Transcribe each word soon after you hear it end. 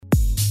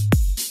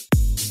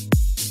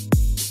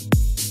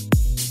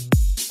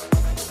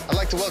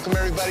to welcome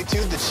everybody to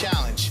The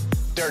Challenge,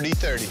 Dirty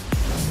 30.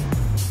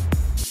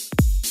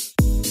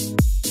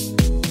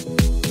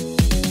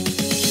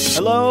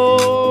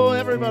 Hello,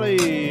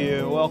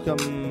 everybody. Welcome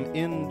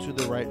into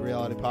the Right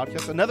Reality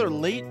Podcast. Another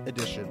late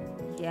edition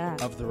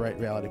of the Right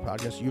Reality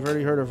Podcast. You've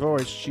already heard her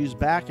voice. She's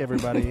back,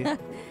 everybody.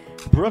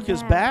 Brooke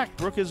is back.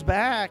 Brooke is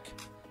back.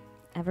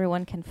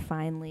 Everyone can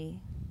finally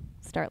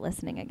start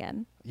listening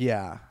again.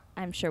 Yeah.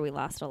 I'm sure we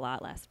lost a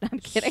lot last. I'm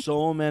kidding.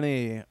 So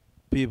many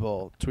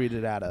people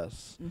tweeted at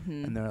us,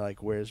 and they're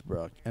like, "Where's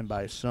Brooke?" And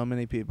by so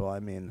many people, I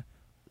mean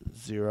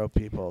 0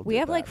 people. We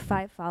have like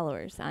 5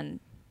 followers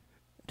on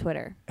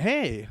Twitter.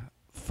 Hey,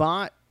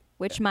 5.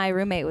 Which my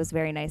roommate was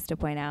very nice to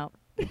point out.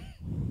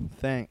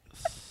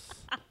 Thanks.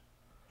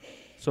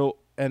 So,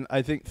 and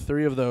I think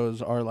 3 of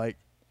those are like.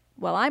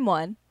 Well, I'm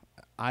one.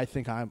 I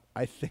think I'm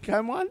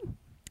one.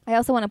 I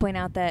also want to point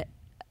out that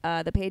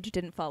the page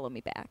didn't follow me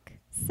back.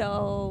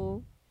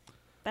 So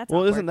that's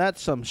well, awkward. isn't that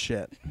some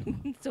shit?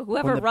 So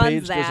whoever when the runs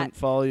page that doesn't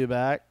follow you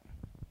back.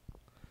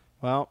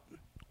 Well,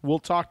 we'll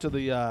talk to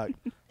the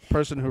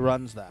person who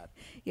runs that.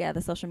 Yeah,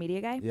 the social media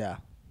guy. Yeah.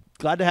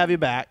 Glad to have you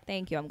back.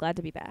 Thank you. I'm glad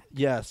to be back.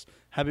 Yes.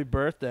 Happy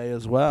birthday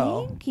as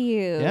well. Thank you.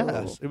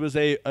 Yes. It was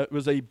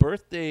a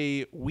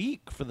birthday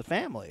week for the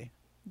family.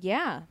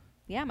 Yeah.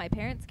 Yeah, my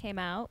parents came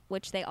out,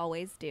 which they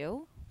always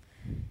do.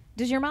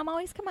 Does your mom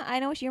always come out? I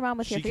know your mom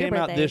was here for your birthday.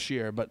 She came out this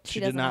year, but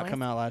she did not always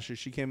come out last year.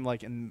 She came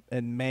like in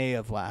May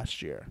of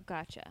last year.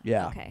 Gotcha.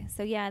 Yeah. Okay.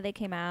 So yeah, they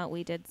came out.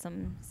 We did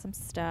some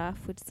stuff.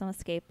 We did some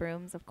escape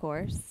rooms, of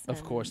course.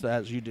 Of course,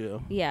 as you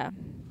do. Yeah.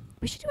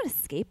 We should do an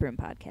escape room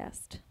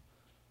podcast.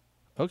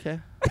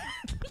 Okay.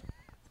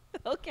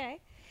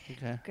 Okay.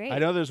 Okay. Great. I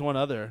know there's one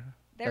other.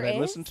 There that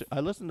is? I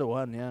listened to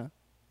one, yeah.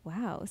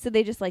 Wow. So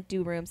they just like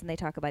do rooms and they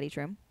talk about each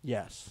room?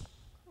 Yes.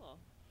 Cool.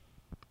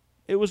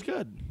 It was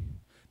good.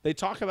 They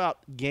talk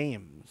about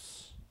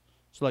games.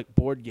 So like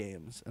board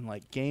games and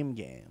like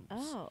games.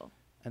 Oh.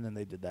 And then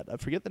they did that. I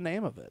forget the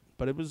name of it,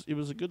 but it was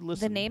a good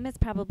listen. The name is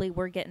probably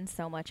We're Getting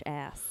So Much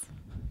Ass.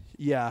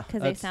 Yeah.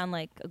 Because they sound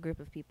like a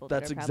group of people.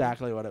 That's that are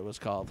exactly what it was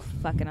called.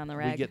 Fucking on the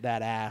rag. We get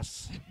that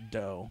ass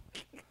dough.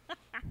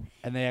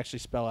 And they actually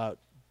spell out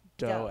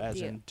dough as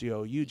in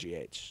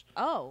D-O-U-G-H.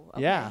 Oh.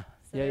 Okay. Yeah.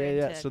 So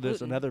Yeah. So there's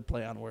gluten. another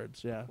play on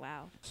words. Yeah.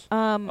 Wow.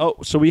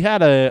 So we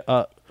had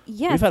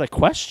yes. we've had a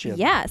question.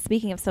 Yeah.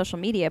 Speaking of social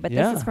media, but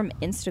this is from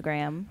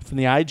Instagram. From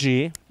the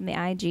IG. From the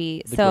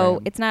IG. The so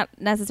gram. it's not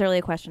necessarily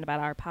a question about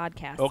our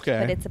podcast. Okay.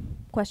 But it's a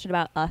question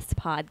about us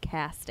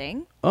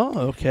podcasting.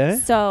 Oh, okay.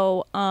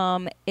 So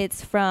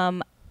it's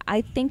from,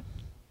 I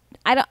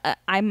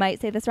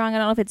might say this wrong. I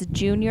don't know if it's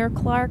Junior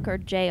Clark or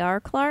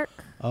J.R. Clark.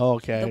 Oh,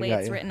 okay. The way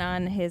it's written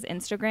on his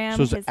Instagram.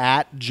 So it's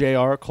at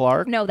J.R.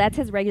 Clark? No, that's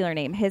his regular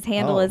name. His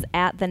handle is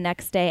at the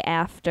next day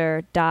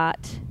after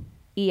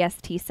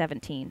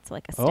 .est17. So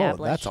like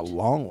established. Oh, that's a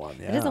long one.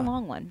 Yeah. It is a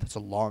long one. That's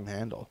a long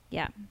handle.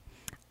 Yeah.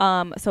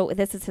 So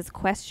this is his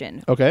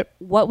question. Okay.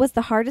 What was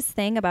the hardest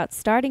thing about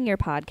starting your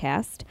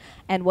podcast,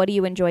 and what do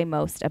you enjoy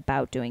most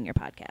about doing your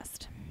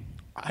podcast?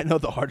 I know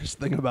the hardest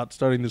thing about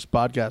starting this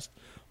podcast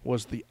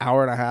was the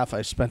hour and a half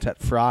I spent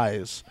at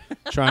Fry's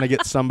trying to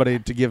get somebody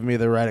to give me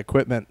the right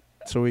equipment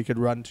so we could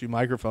run 2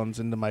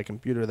 microphones into my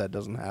computer that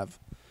doesn't have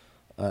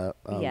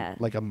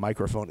like a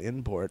microphone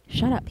input.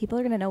 Shut up. People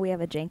are going to know we have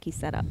a janky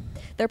setup.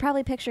 They're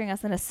probably picturing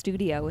us in a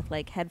studio with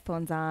like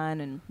headphones on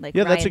and like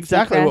Yeah, Ryan that's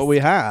exactly Seacrest. what we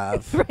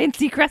have. Ryan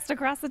Seacrest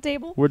across the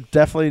table. We're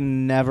definitely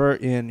never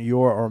in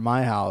your or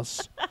my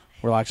house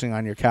relaxing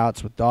on your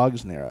couch with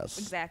dogs near us.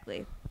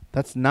 Exactly.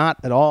 That's not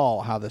at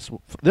all how this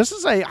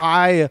is a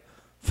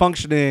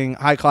high-functioning,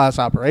 high-class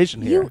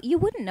operation here. You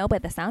wouldn't know by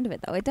the sound of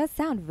it, though. It does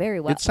sound very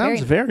well. It sounds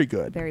very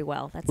good. Very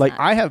well. That's like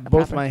not I have a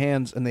both proper- my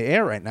hands in the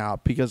air right now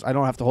because I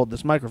don't have to hold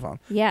this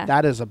microphone. Yeah.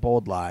 That is a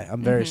bold lie.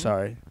 I'm very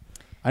sorry.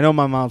 I know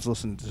my mom's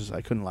listening to this.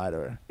 I couldn't lie to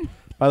her.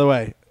 By the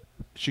way,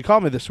 she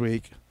called me this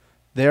week.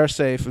 They're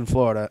safe in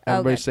Florida.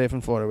 Everybody's good. safe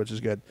in Florida, which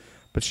is good.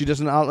 But she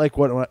does not like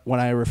when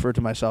I refer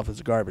to myself as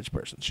a garbage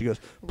person. She goes,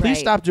 please Right.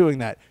 stop doing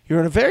that.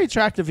 You're a very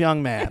attractive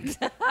young man.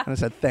 And I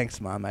said, thanks,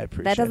 Mom. I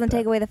appreciate That doesn't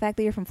take away the fact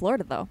that you're from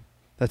Florida, though.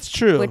 That's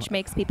true. Which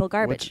makes people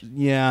garbage.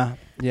 Yeah.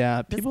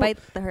 Despite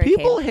the hurricane.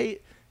 People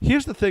hate.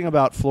 Here's the thing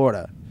about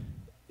Florida.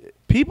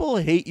 People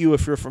hate you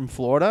if you're from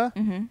Florida.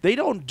 Mm-hmm. They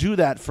don't do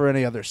that for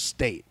any other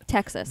state.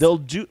 Texas.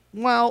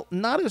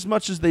 Not as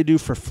much as they do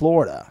for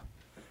Florida.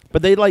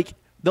 But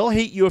they'll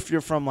hate you if you're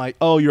from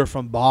you're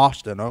from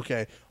Boston,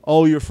 okay.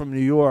 Oh, you're from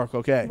New York,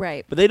 okay.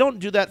 Right. But they don't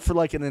do that for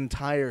like an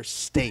entire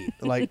state.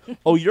 Like,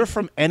 oh, you're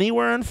from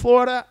anywhere in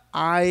Florida?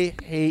 I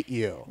hate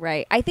you.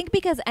 Right. I think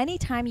because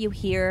anytime you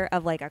hear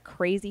of like a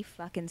crazy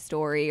fucking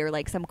story or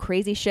like some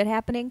crazy shit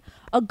happening,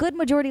 a good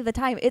majority of the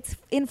time it's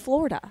in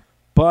Florida.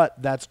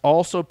 But that's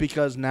also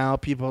because now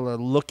people are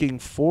looking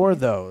for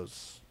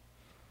those.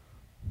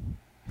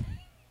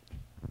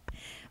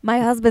 My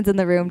husband's in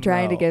the room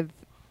trying to No. give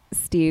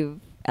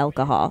Steve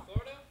alcohol.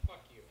 Florida? Fuck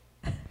you.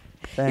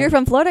 You're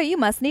from Florida, you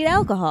must need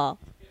alcohol.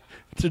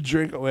 To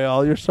drink away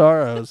all your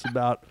sorrows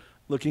about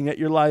looking at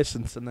your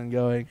license and then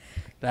going,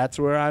 that's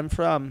where I'm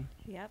from.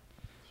 Yep.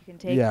 You can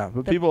take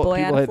but the people boy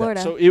people out of hate Florida.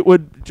 that. So it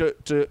would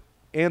to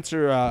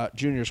answer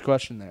Junior's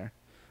question there.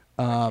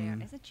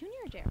 Is it Junior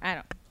or Jerry? I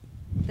don't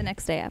know. The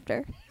next day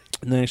after.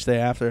 The next day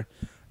after,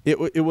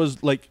 it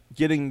was like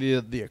getting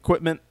the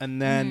equipment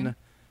and then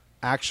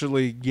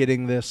actually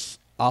getting this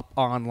up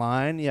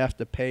online. You have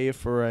to pay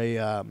for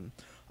a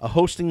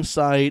hosting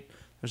site.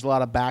 There's a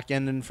lot of back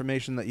end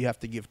information that you have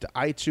to give to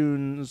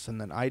iTunes, and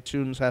then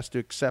iTunes has to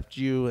accept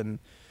you, and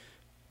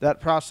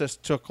that process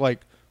took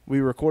we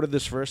recorded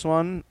this first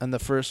one, and the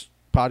first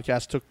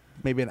podcast took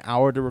maybe an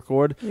hour to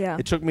record. Yeah.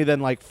 It took me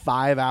then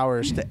 5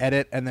 hours to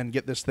edit and then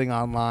get this thing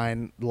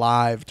online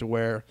live to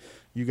where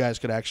you guys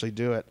could actually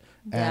do it.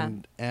 Yeah.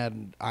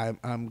 And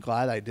I'm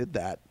glad I did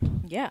that.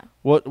 Yeah.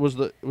 What was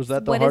that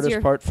the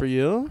hardest part for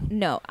you?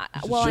 No.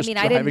 Is it Well, I just mean,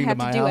 I didn't driving have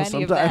to to my do house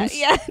any sometimes? of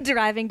that. Yeah,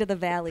 driving to the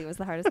valley was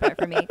the hardest part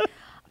for me.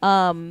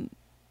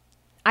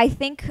 I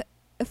think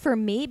for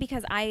me,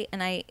 because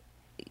I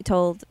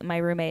told my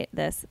roommate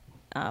this,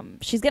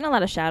 she's getting a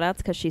lot of shout outs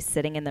because she's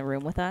sitting in the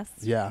room with us.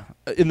 Yeah.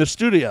 In the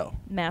studio.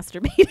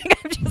 Masturbating.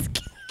 I'm just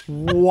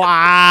kidding.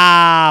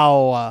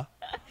 Wow.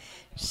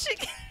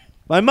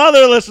 My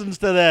mother listens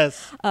to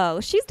this.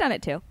 Oh, she's done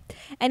it too.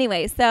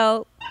 Anyway,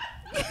 so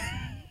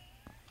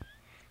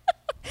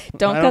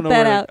don't cut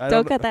that out.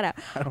 Don't cut that out.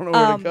 I don't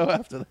know where to go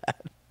after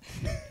that.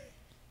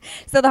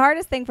 So the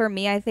hardest thing for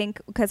me, I think,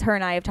 because her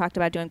and I have talked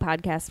about doing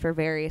podcasts for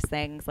various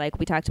things. Like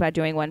we talked about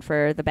doing one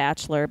for The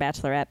Bachelor,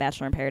 Bachelorette,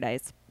 Bachelor in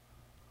Paradise,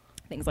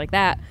 things like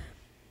that.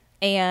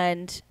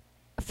 And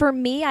for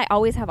me, I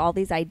always have all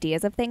these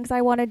ideas of things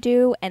I want to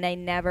do, and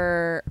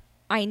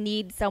I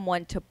need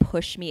someone to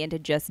push me into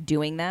just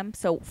doing them.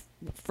 So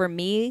for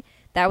me,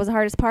 that was the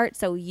hardest part.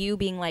 So you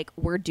being like,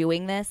 we're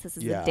doing this. This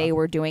is the day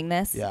we're doing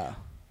this. Yeah.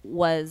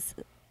 Was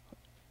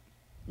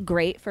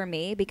great for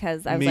me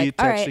because I was Me like,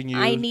 all right, texting you,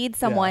 I need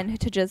someone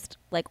to just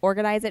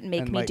organize it and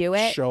make me do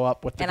it. Show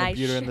up with the And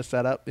computer and the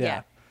setup.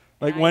 Yeah.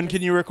 And When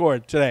can you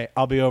record? Today.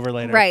 I'll be over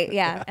later. Right,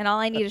 yeah. And all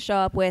I need to show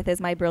up with is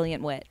my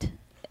brilliant wit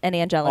and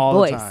angelic All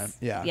voice. the time.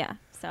 Yeah. Yeah.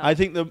 So I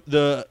think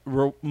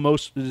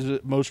most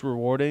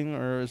rewarding,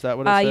 or is that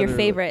what it said? your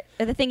favorite,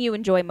 the thing you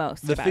enjoy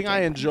most. The about thing I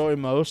doing enjoy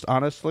most,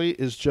 honestly,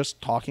 is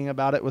just talking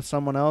about it with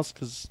someone else.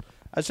 Because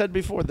I said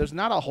before, there's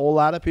not a whole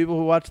lot of people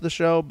who watch the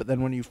show, but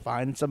then when you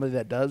find somebody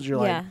that does, you're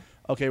like,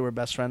 okay, we're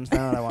best friends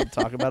now, and I want to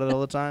talk about it all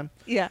the time.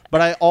 Yeah.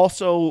 But I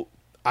also,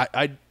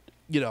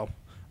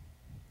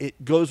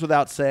 it goes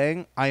without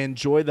saying, I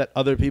enjoy that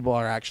other people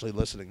are actually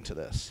listening to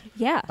this.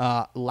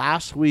 Yeah.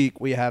 Last week,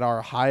 we had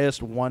our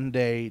highest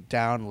one-day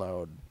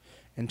download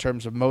in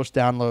terms of most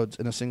downloads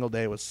in a single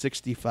day was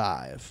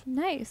 65.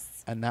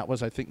 Nice. And that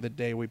was, I think, the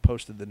day we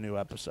posted the new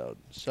episode.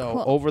 So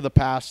Cool. over the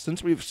past,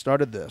 since we've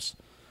started this,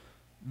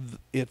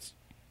 it's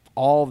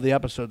all the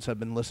episodes have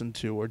been listened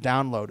to or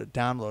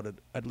downloaded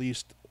at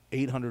least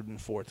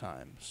 804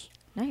 times.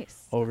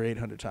 Nice. Over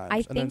 800 times.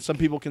 And then think- some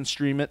people can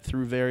stream it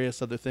through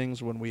various other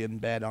things when we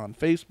embed on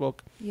Facebook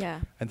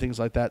Yeah. and things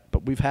like that.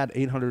 But we've had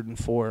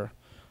 804,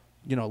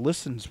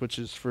 listens, which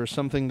is for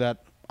something that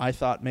I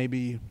thought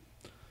maybe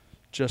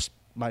just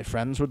my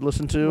friends would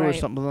listen to or Right.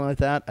 something like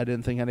that. I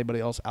didn't think anybody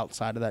else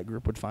outside of that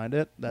group would find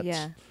it.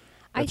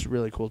 That's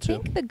really cool too. I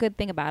think the good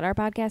thing about our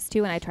podcast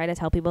too, and I try to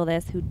tell people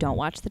this who don't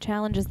watch the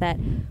challenge, is that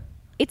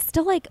it's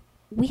still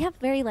we have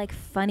very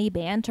funny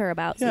banter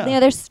about. Yeah.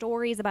 There's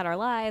stories about our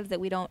lives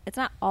that we don't. It's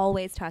not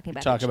always talking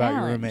about. Talk the about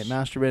your challenge. roommate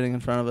masturbating in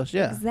front of us.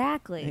 Yeah,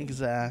 Exactly.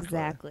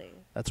 exactly.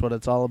 That's what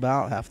it's all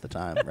about half the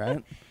time,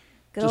 right?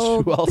 Good Just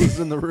old- who else is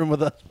in the room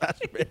with us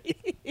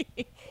masturbating?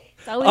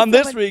 It's always On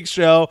this someone- week's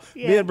show,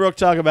 me Yeah. and Brooke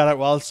talk about it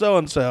while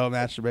so-and-so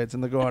masturbates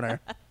in the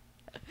corner.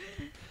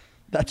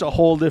 That's a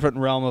whole different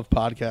realm of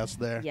podcast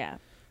there. Yeah.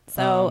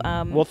 So.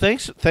 Well,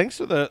 thanks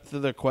for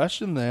the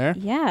question there.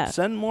 Yeah.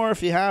 Send more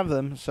if you have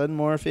them.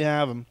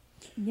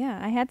 Yeah.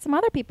 I had some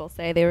other people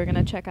say they were going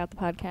to check out the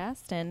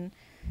podcast, and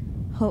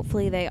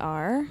hopefully they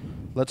are.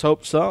 Let's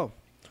hope so.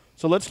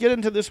 So let's get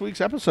into this week's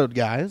episode,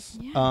 guys.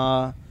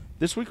 Yeah.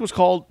 This week was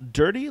called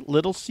Dirty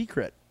Little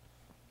Secret.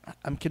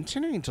 I'm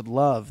continuing to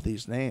love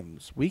these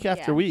names week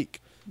after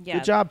week. Yeah.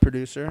 Good job,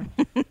 producer.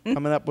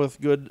 Coming up with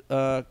good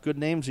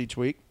names each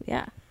week.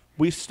 Yeah.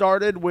 We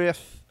started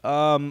with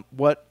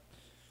what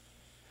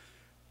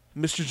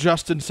Mr.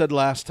 Justin said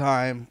last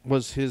time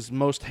was his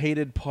most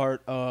hated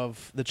part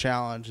of the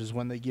challenge is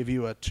when they give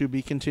you a to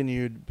be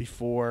continued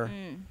before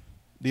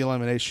the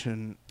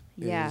elimination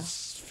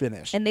is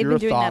finished. And they've Your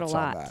been doing that a thoughts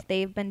on lot. that?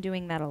 They've been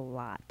doing that a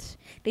lot.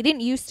 They didn't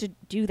used to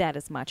do that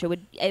as much.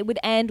 It would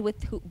end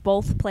with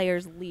both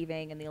players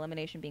leaving and the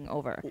elimination being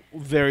over.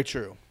 Very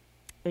true.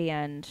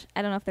 And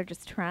I don't know if they're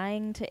just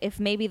trying to, if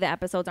maybe the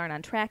episodes aren't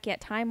on track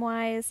yet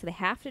time-wise, so they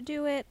have to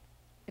do it.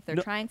 If they're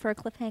trying for a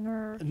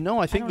cliffhanger. No,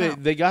 I think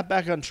they got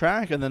back on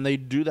track, and then they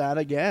do that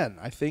again.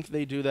 I think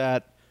they do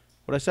that.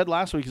 What I said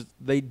last week is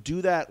they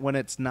do that when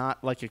it's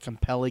not like a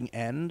compelling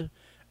end,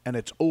 and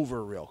it's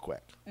over real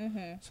quick.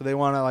 Mm-hmm. So they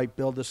want to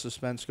build the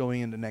suspense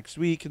going into next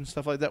week and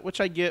stuff like that, which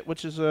I get,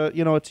 which is a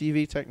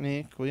TV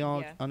technique. We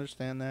all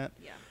understand that.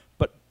 Yeah.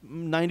 But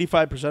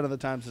 95% of the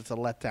times it's a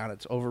letdown.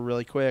 It's over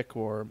really quick,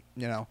 or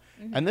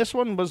And this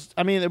one was,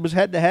 it was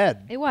head to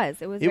head. It was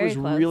very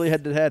close. Really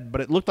head to head, but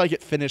it looked like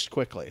it finished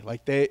quickly.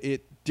 Like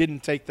it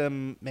didn't take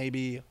them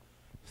maybe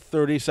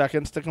 30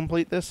 seconds to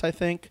complete this, I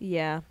think.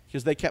 Yeah.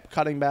 Because they kept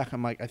cutting back.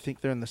 I'm like, I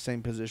think they're in the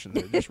same position.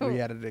 They're just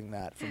re-editing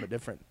that from a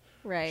different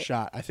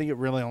shot. I think it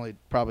really only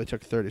probably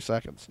took 30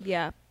 seconds.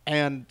 Yeah.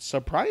 And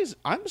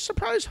I'm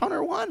surprised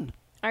Hunter won.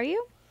 Are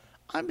you?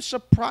 I'm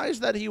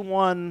surprised that he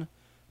won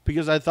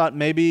because I thought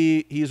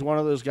maybe he's one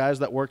of those guys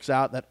that works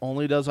out that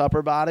only does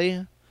upper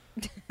body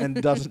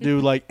and doesn't do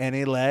like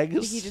any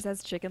legs. He just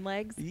has chicken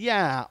legs?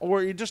 Yeah,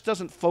 or he just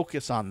doesn't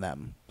focus on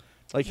them.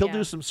 Like he'll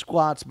do some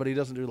squats, but he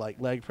doesn't do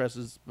like leg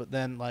presses. But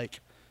then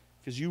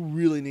because you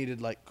really needed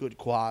like good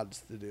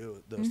quads to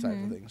do those type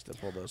of things, to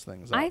pull those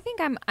things up. I think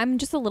I'm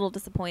just a little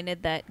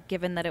disappointed that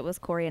given that it was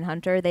Corey and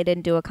Hunter, they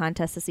didn't do a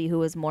contest to see who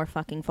was more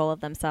fucking full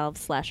of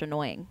themselves /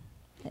 annoying,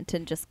 and to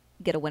just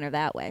get a winner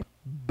that way.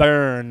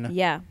 Burn.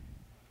 Yeah,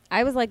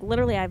 I was like,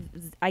 literally,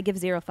 I give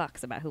 0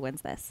 fucks about who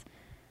wins this.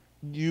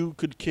 You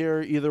could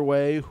care either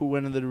way who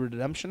went in the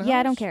redemption house? Yeah,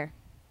 I don't care,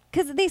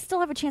 because they still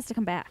have a chance to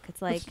come back.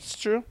 It's like it's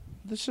true.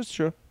 This is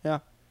true. Yeah.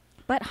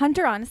 But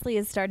Hunter honestly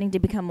is starting to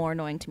become more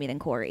annoying to me than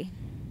Corey.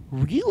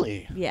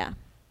 Really? Yeah.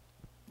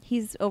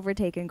 He's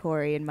overtaken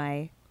Corey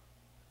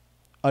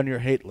on your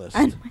hate list.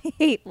 On my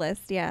hate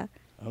list, yeah.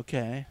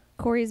 Okay.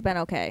 Corey's been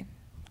okay.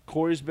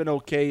 Corey's been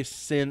okay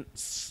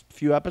since a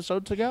few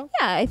episodes ago?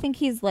 Yeah, I think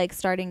he's like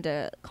starting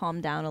to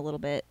calm down a little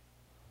bit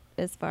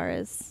as far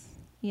as,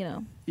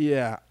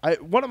 Yeah.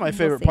 One of my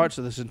favorite parts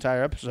of this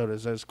entire episode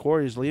is as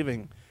Corey's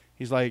leaving,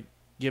 he's like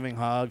giving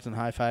hugs and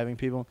high-fiving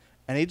people.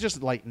 And he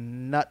just like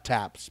nut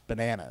taps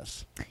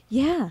Bananas.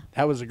 Yeah.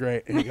 That was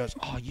great. And he goes,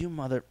 "Oh, you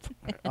mother!"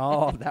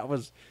 Oh, that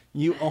was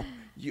you.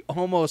 You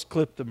almost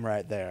clipped him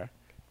right there.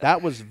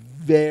 That was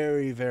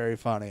very, very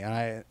funny.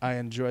 I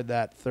enjoyed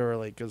that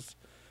thoroughly because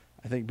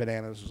I think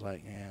Bananas was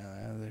like,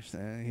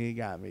 "Yeah, he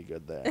got me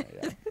good there."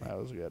 Yeah, that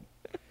was good.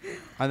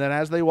 And then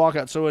as they walk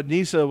out, so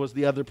Anissa was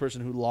the other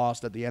person who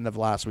lost at the end of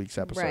last week's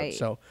episode. Right.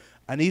 So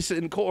Anissa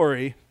and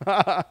Corey,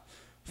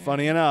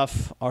 funny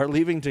enough, are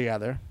leaving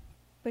together.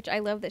 Which I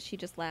love that she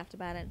just laughed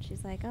about it. And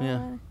she's like, oh.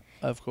 Yeah,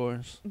 of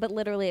course. But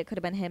literally it could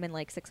have been him and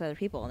like 6 other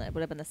people, and it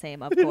would have been the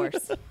same, of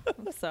course.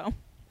 So.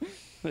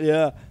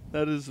 Yeah,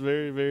 that is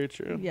very, very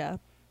true. Yeah.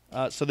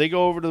 So they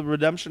go over to the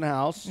redemption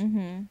house,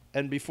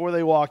 and before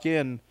they walk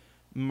in,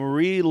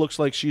 Marie looks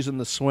like she's in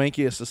the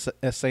swankiest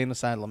insane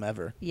asylum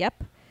ever.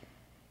 Yep.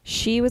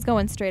 She was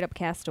going straight up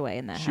Castaway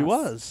in that house. She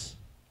was.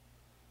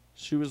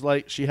 She was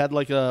like, she had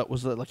like a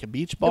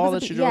beach ball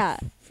that she drew her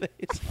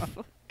face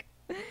on?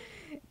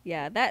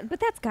 Yeah, but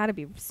that's got to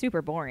be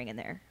super boring in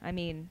there. I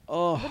mean,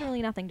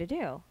 literally nothing to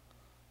do.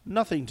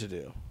 Nothing to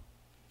do.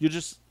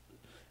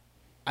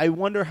 I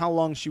wonder how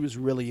long she was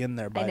really in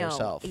there by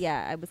herself.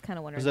 Yeah, I was kind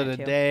of wondering. Was it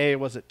a day?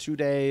 Was it 2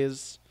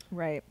 days?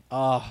 Right.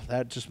 Oh,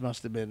 that just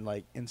must have been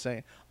like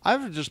insane.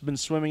 I've just been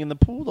swimming in the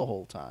pool the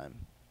whole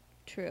time.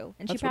 True,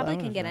 and That's she what probably I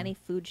can would've get done. any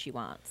food she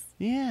wants.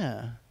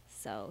 Yeah.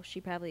 So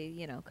she probably,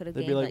 could have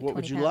They'd gained be like, like "What 20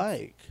 would you pounds.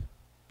 like?"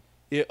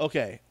 Yeah,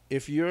 okay,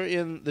 if you're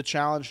in the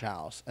challenge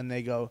house and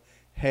they go,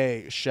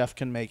 "Hey, chef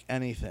can make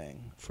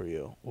anything for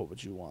you. What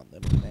would you want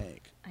them to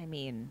make?" I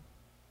mean,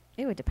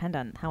 it would depend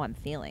on how I'm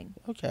feeling.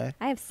 Okay.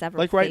 I have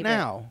several. Like right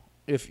now,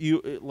 if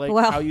you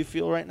how you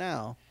feel right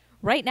now.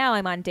 Right now,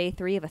 I'm on day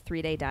 3 of a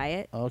 3-day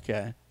diet.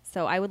 Okay.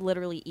 So I would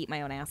literally eat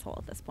my own asshole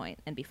at this point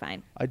and be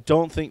fine. I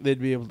don't think they'd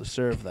be able to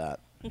serve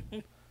that.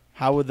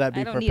 How would that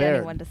be I don't prepared? need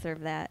anyone to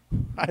serve that.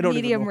 I don't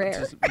Medium even know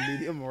rare.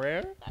 Medium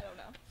rare? I don't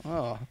know.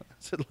 Oh,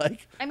 is it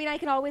like? I mean, I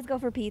can always go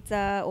for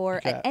pizza or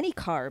Okay. any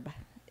carb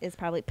is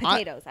probably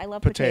potatoes. I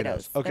love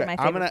potatoes. Okay, They're my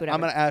favorite food I'm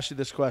ever. gonna ask you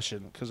this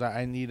question because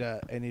I need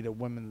a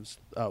woman's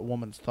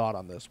thought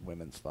on this.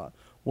 Woman's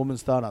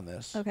thought on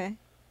this. Okay.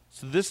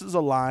 So this is a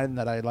line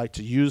that I like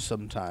to use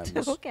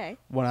sometimes. Okay.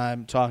 When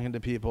I'm talking to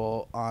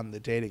people on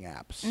the dating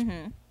apps,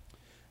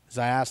 is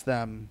I ask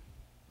them,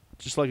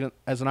 just like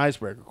as an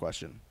icebreaker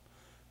question,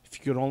 if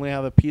you could only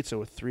have a pizza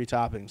with 3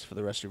 toppings for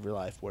the rest of your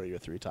life, what are your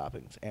 3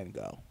 toppings? And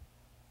go.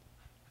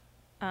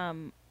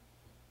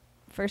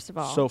 First of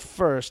all. So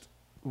first,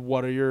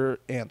 what are your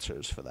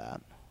answers for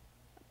that?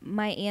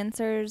 My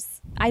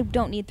answers, I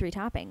don't need 3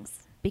 toppings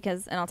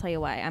because, and I'll tell you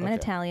why. I'm an Okay.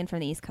 Italian from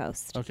the East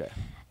Coast. Okay.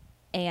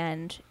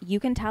 And you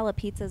can tell a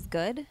pizza's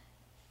good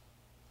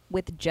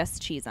with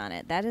just cheese on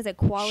it. That is a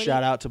quality.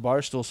 Shout out to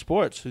Barstool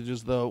Sports, who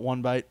does the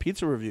one bite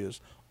pizza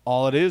reviews.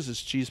 All it is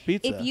cheese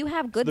pizza. If you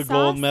have good it's the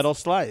sauce, gold medal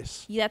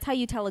slice. that's how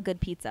you tell a good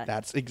pizza.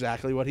 That's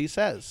exactly what he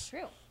says.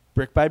 True.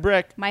 Brick by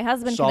brick. My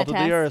husband Salt can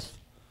of attest. the earth.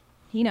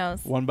 He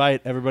knows. One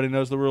bite. Everybody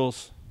knows the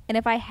rules. And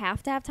if I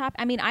have to have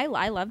I mean, I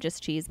love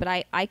just cheese, but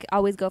I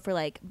always go for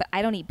but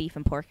I don't eat beef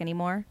and pork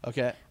anymore.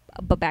 Okay.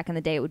 But back in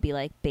the day, it would be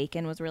like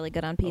bacon was really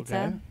good on pizza.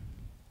 Okay.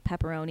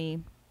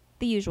 Pepperoni.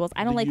 The usuals.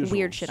 I don't The like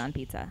weird usuals. shit on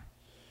pizza.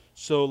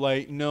 So,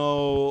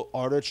 no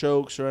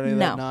artichokes or any of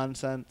No. that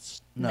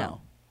nonsense?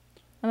 No.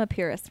 I'm a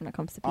purist when it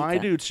comes to pizza. I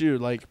do, too.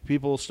 Like,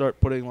 people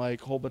start putting, a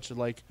whole bunch of,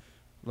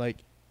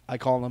 I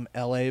call them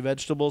LA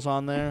vegetables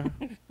on there.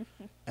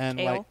 And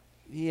Kale. like,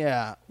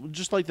 yeah,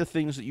 just like the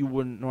things that you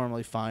wouldn't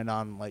normally find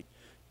on like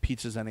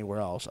pizzas anywhere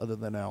else other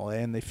than LA.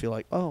 And they feel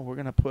like, oh, we're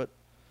going to put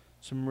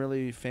some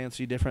really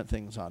fancy different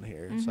things on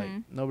here. It's like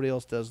nobody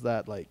else does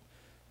that. Like,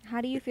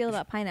 How do you feel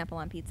about pineapple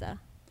on pizza?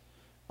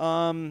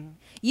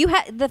 you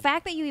The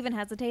fact that you even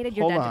hesitated,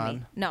 you're Hold dead to on.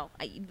 me. No,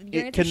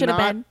 your answer should have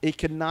been. It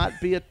cannot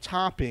be a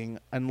topping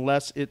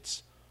unless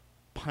it's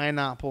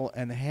pineapple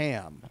and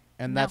ham.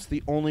 And No. that's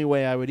the only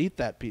way I would eat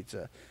that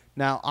pizza.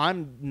 Now,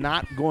 I'm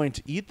not going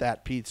to eat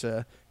that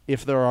pizza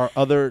if there are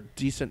other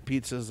decent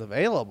pizzas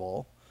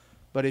available.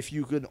 But if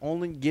you could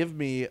only give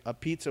me a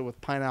pizza with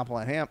pineapple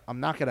and ham, I'm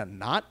not going to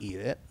not eat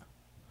it.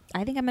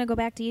 I think I'm going to go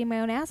back to eating my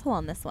own asshole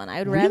on this one. I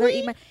would Really? rather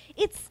eat my...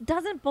 It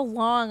doesn't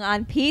belong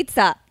on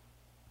pizza.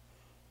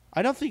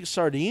 I don't think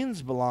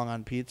sardines belong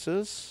on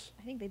pizzas.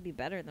 I think they'd be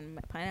better than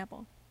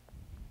pineapple.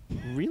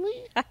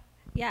 Really?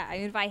 Yeah, I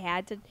mean, if I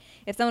had to...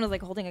 If someone was,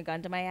 like, holding a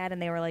gun to my head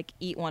and they were like,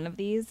 eat one of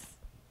these...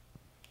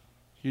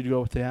 You'd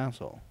go with the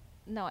asshole.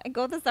 No, I'd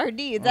go with the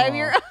sardines. I mean,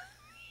 you're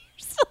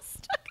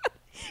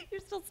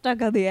still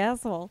stuck on the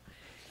asshole.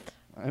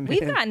 I mean,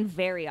 We've gotten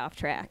very off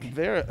track.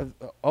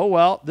 Oh,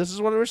 well, this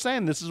is what we were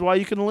saying. This is why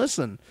you can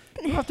listen.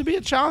 You don't have to be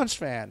a challenge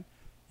fan.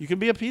 You can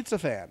be a pizza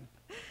fan.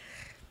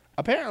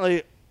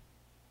 Apparently,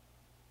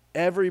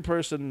 every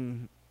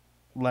person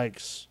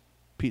likes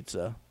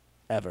pizza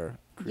ever.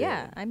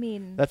 Yeah, created. I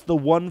mean... That's the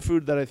one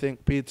food that I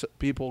think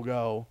people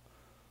go,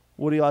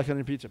 what do you like on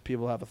your pizza?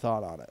 People have a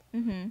thought on it.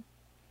 Mm-hmm.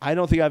 I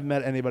don't think I've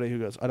met anybody who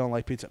goes, I don't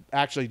like pizza.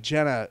 Actually,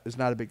 Jenna is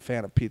not a big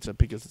fan of pizza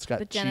because it's got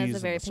But cheese Jenna's a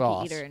very and picky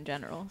sauce. eater in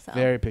general. So.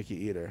 Very picky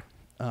eater.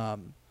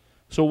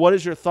 So what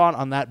is your thought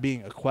on that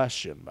being a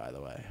question, by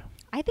the way?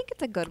 I think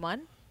it's a good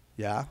one.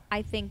 Yeah?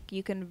 I think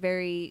you can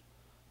very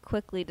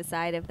quickly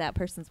decide if that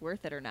person's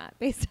worth it or not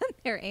based on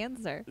their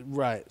answer.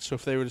 Right. So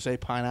if they were to say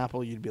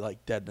pineapple, you'd be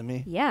like dead to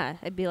me? Yeah,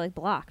 it'd be like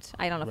blocked.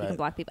 I don't know if you Right. can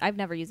block people. I've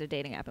never used a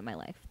dating app in my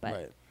life, but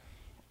Right.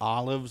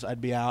 Olives,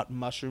 I'd be out.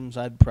 Mushrooms,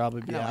 I'd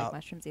probably I be don't like out.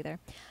 mushrooms either.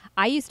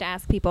 I used to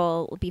ask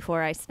people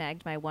before I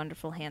snagged my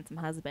wonderful, handsome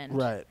husband.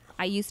 Right.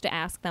 I used to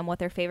ask them what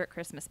their favorite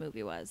Christmas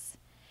movie was.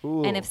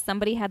 Ooh. And if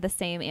somebody had the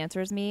same answer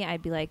as me,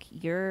 I'd be like,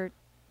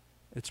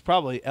 It's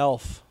probably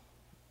Elf.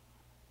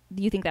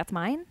 do you think that's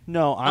mine?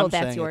 No, I'm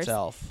that's saying yours. it's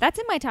Elf. That's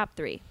in my top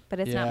 3, but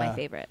it's not my Yeah.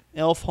 favorite.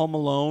 Elf, Home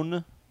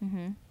Alone.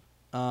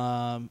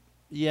 Mm-hmm.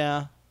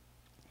 Yeah.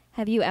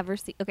 Have you ever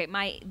seen... Okay,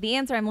 the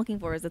answer I'm looking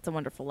for is It's a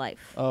Wonderful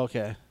Life.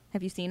 Okay.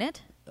 Have you seen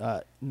it?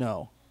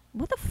 No.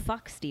 What the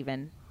fuck,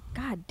 Steven?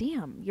 God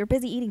damn. You're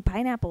busy eating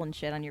pineapple and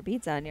shit on your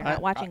pizza and you're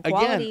not watching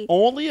quality. Again,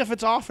 only if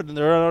it's offered and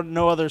there are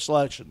no other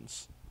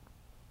selections.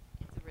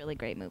 It's a really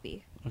great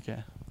movie.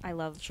 Okay. I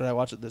love... Should I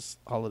watch it this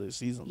holiday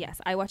season?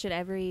 Yes, I watch it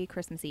every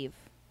Christmas Eve.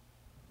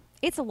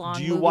 It's a long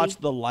movie. Do you watch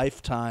the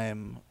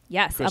Lifetime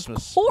Yes,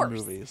 Christmas of course.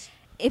 movies?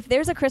 If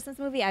there's a Christmas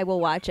movie, I will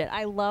watch it.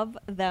 I love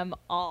them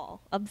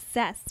all.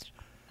 Obsessed.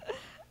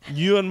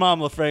 You and Mom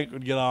LaFranc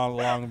would get on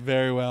along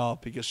very well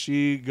because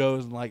she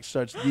goes and like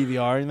starts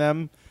DVRing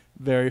them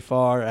very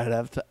far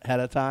ahead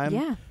of time.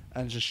 Yeah.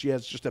 And she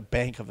has just a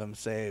bank of them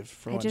saved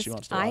for when she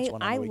wants to watch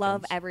one on I the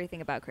love weekends.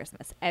 everything about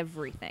Christmas.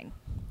 Everything.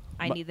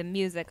 I But- need the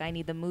music. I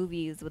need the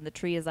movies when the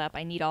tree is up.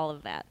 I need all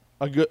of that.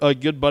 A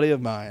good buddy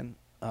of mine,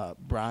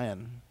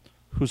 Brian,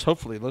 who's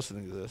hopefully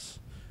listening to this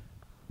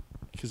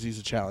because he's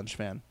a Challenge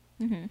fan.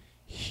 Mm-hmm.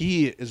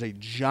 He is a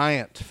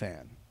giant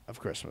fan of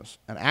Christmas.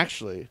 And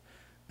actually,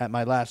 at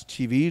my last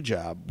TV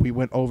job, we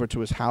went over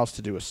to his house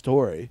to do a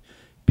story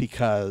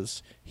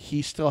because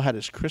he still had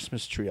his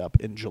Christmas tree up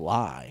in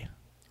July.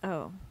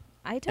 Oh.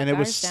 I took And it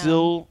was ours down.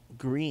 still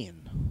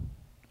green.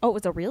 Oh, it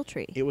was a real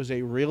tree. It was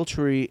a real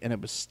tree, and it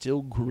was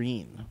still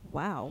green.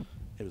 Wow.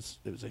 It was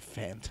a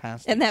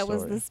fantastic And that story.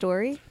 was the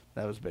story?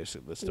 That was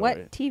basically the story.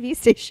 What TV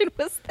station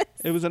was this?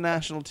 It was a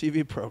national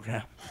TV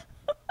program.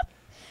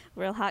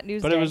 Real Hot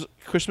News But Day. it was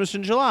Christmas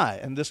in July,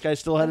 and this guy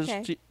still had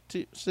Okay.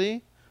 his...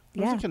 See?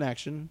 There's Yeah. a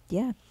connection.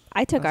 Yeah.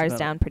 I took That's ours about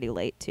down pretty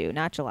late, too.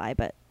 Not July,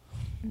 but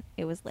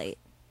it was late.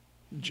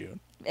 June.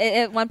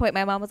 At one point,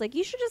 my mom was like,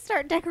 you should just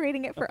start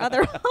decorating it for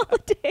other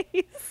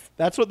holidays.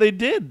 That's what they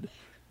did.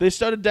 They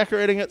started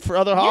decorating it for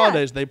other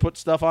holidays. They put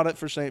stuff on it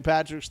for St.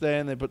 Patrick's Day,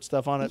 and they put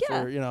stuff on it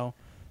Yeah. for,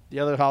 the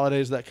other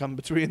holidays that come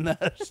between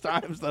those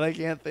times that I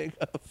can't think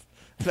of.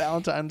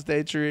 Valentine's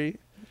Day tree.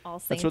 All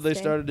Saints That's what they Day.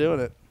 started doing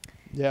it.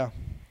 Yeah.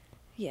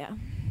 Yeah.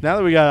 Now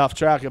that we got off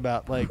track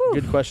about, like, Whew.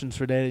 good questions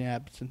for dating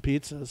apps and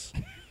pizzas,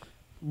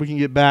 we can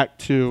get back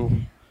to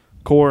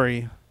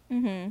Corey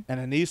Mm-hmm.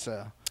 and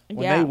Anissa.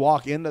 When Yeah. they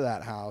walk into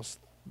that house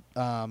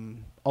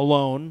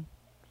alone,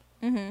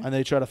 Mm-hmm. and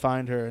they try to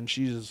find her, and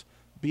she's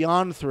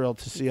beyond thrilled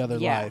to see other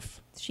Yeah.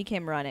 life. She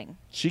came running.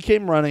 She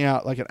came running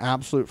out like an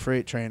absolute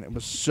freight train. It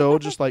was so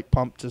just like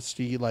pumped to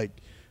see like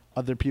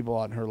other people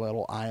on her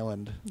little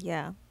island,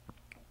 Yeah.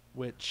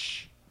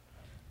 which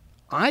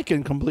I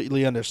can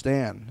completely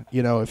understand.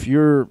 If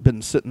you're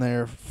been sitting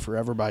there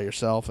forever by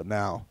yourself and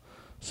now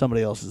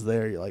somebody else is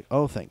there, you're like,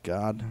 oh, thank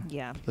God.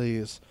 Yeah.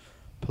 Please,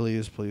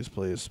 please, please,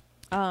 please.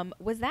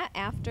 Was that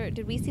after?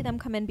 Did we see them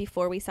come in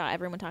before we saw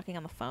everyone talking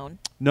on the phone?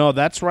 No,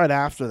 that's right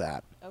after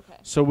that. Okay.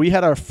 So we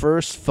had our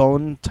first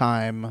phone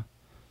time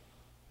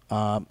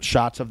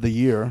shots of the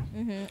year.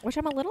 Which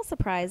I'm a little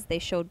surprised they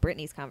showed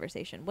Brittany's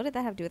conversation. What did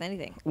that have to do with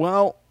anything?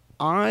 Well,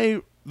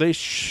 they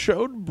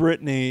showed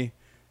Brittany,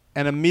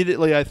 and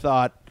immediately I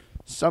thought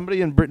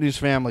somebody in Brittany's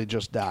family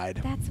just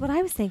died. That's what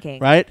I was thinking.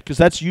 Right? Because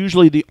that's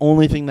usually the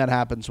only thing that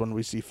happens when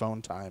we see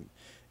phone time,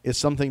 is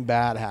something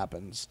bad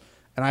happens.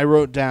 And I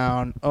wrote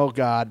down, oh,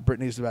 God,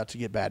 Brittany's about to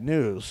get bad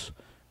news.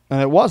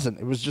 And it wasn't.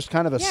 It was just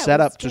kind of a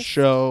setup to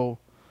show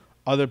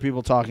other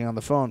people talking on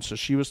the phone. So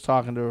she was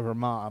talking to her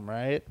mom,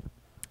 right?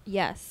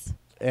 Yes.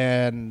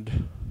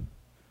 And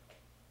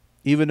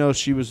even though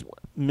she was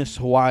Miss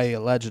Hawaii,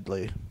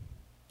 allegedly.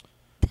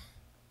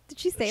 Did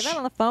she say that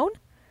on the phone?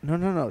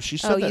 No. She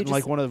said that in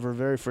like one of her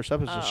very first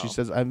episodes. She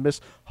says, I miss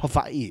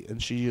Hawaii.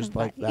 And she used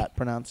like that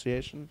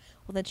pronunciation.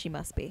 Well, then she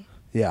must be.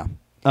 Yeah.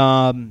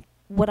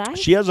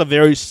 She has a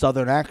very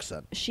southern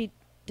accent. She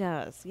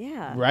does,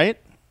 yeah. Right?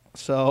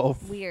 So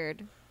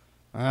weird.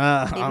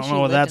 I don't know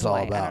what that's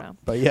all about.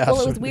 But yeah.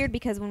 Well, it was weird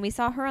because when we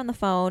saw her on the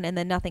phone and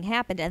then nothing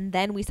happened, and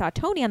then we saw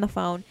Tony on the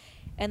phone,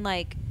 and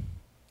like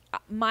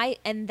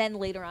and then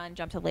later on,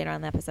 jumped to later on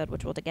in the episode,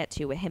 which we'll get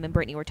to, with him and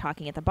Brittany were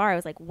talking at the bar. I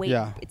was like, wait,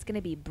 it's going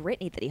to be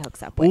Brittany that he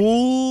hooks up with.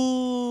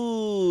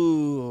 Ooh.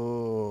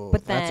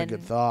 But then that's a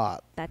good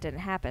thought. That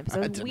didn't happen. So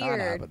that it was did weird.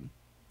 Not happen.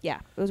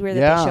 Yeah, it was weird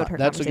that they showed her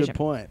that's conversation. A good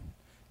point.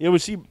 Yeah, we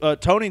see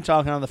Tony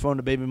talking on the phone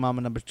to baby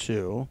mama number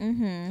 2.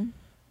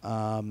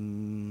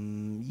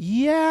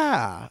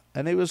 Yeah.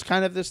 And it was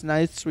kind of this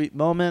nice, sweet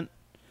moment.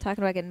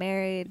 Talking about getting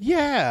married.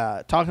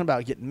 Yeah. Talking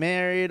about getting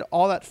married,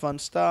 all that fun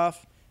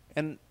stuff.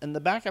 And in the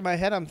back of my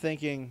head, I'm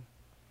thinking,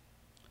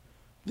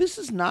 this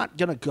is not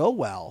going to go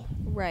well.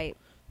 Right.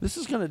 This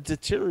is going to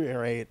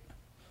deteriorate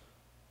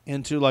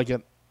into like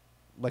a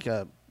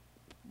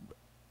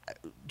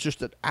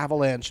just an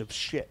avalanche of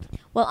shit.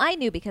 Well, I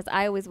knew because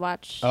I always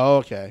watch. Oh,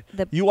 okay.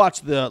 You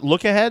watch the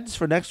look aheads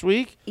for next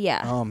week?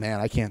 Yeah. Oh man,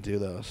 I can't do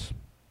those.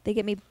 They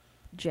get me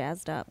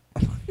jazzed up.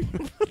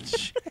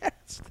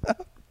 Jazzed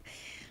up.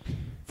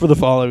 For the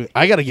following,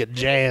 I got to get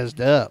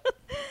jazzed up.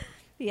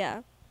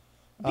 Yeah.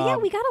 But yeah,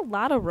 we got a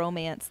lot of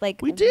romance.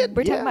 Like we did.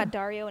 We're talking about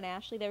Dario and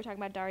Ashley. They were talking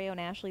about Dario and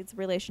Ashley's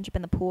relationship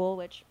in the pool,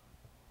 which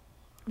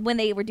when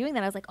they were doing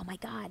that, I was like, oh my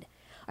God,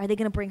 are they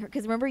going to bring her?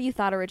 Because remember you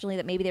thought originally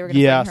that maybe they were going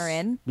to bring her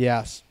in?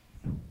 Yes.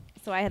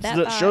 So I had that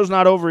thought. Show's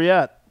not over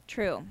yet.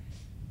 True.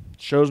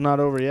 Show's not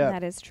over yet.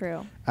 That is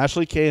true.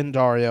 Ashley Kay and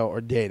Dario are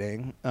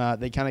dating.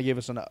 They kind of gave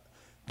us kind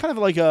of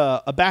like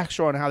a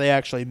backstory on how they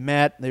actually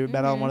met. They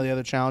met on one of the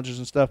other challenges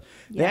and stuff.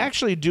 Yeah. They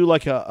actually do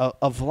like a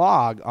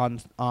vlog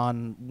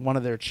on one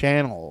of their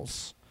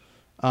channels,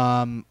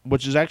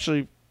 which is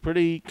actually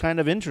pretty kind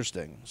of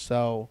interesting.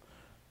 So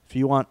if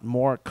you want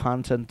more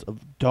content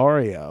of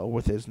Dario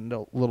with his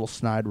little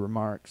snide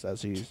remarks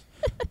as he's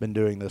been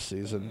doing this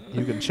season,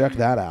 you can check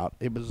that out.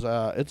 It was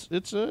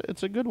it's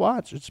a good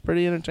watch. It's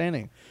pretty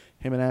entertaining.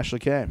 Him and Ashley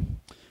Kay.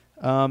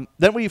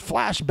 Then we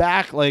flash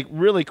back like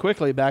really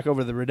quickly back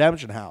over the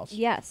Redemption House.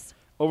 Yes.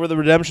 Over the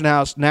Redemption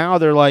House. Now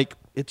they're like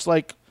it's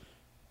like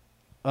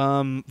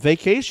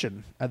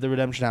vacation at the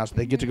Redemption House.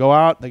 They get to go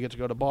out. They get to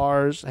go to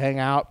bars, hang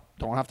out.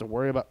 Don't have to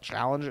worry about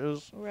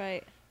challenges.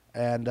 Right.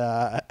 And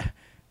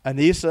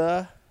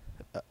Anissa,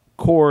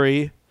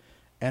 Corey,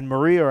 and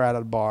Maria are at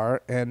a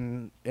bar,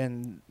 and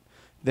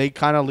they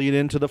kind of lead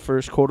into the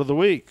first quote of the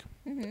week.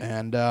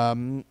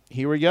 And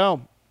here we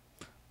go.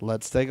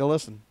 Let's take a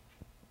listen.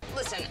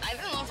 Listen, I've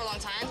been alone for a long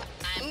time.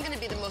 I'm going to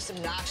be the most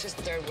obnoxious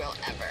third wheel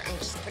ever. I'm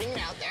just putting it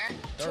out there.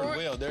 Third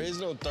wheel? There is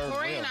no third wheel.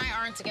 Corey and I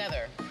aren't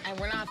together, and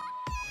we're not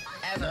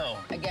ever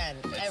again,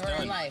 ever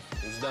done. in life.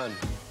 It's done.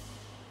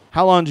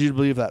 How long did you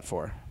believe that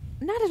for?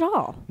 Not at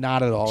all.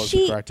 Not at all is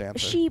the correct answer.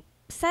 She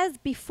says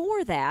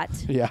before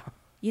that, yeah,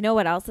 you know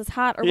what else is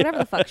hot, or whatever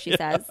the fuck she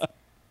says.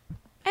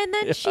 And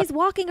then she's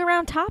walking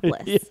around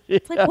topless.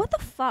 It's like, what the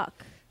fuck?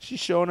 She's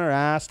showing her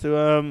ass to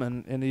him,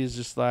 and he's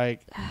just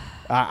like,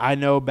 I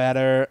know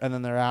better. And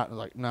then they're out and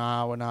like,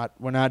 nah, we're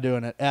not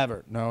doing it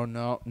ever.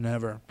 No,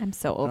 never. I'm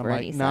so and over I'm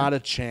it. like, not a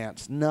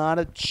chance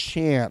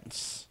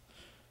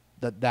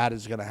that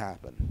is going to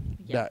happen.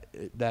 Yeah.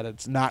 That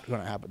it's not going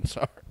to happen.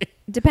 Sorry.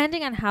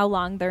 Depending on how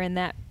long they're in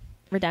that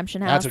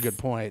redemption house. That's a good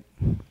point.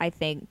 I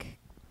think.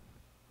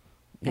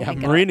 Yeah,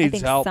 Marie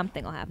needs help.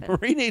 Something will happen.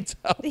 Marie needs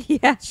help.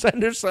 Yeah.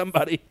 Send her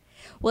somebody.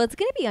 Well, it's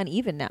going to be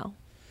uneven now.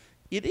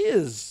 It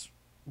is.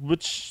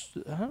 Which,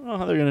 I don't know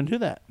how they're going to do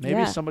that.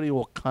 Maybe somebody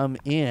will come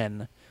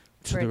in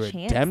to the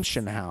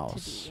redemption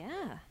house.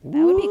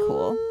 That would be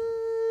cool.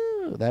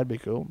 That'd be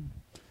cool.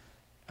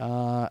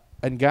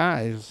 And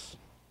guys,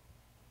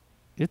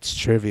 it's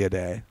trivia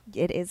day.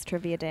 It is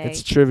trivia day.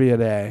 It's trivia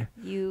day.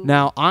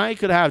 Now, I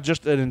could have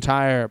just an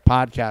entire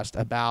podcast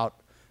about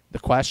the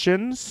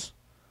questions.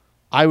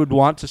 I would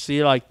want to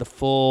see like the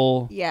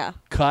full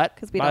cut,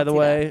 by the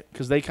way,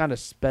 because they kind of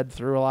sped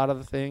through a lot of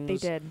the things.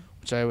 They did.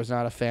 Which I was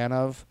not a fan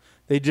of.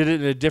 They did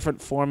it in a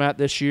different format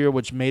this year,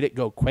 which made it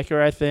go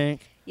quicker, I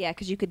think. Yeah,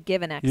 because you could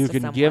give an X to someone.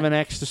 someone. You can give an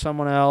X to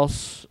someone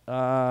else,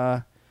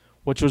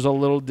 which was a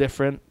little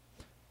different.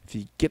 If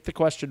you get the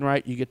question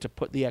right, you get to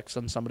put the X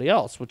on somebody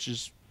else, which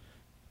is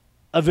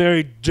a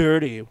very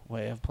dirty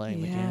way of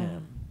playing the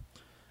game.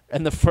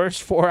 And the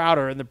first 4 out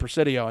are in the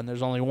Presidio, and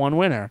there's only one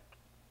winner.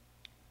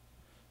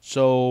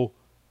 So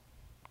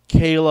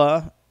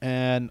Kayla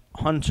and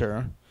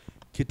Hunter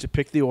get to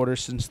pick the order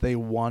since they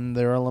won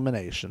their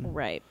elimination.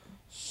 Right.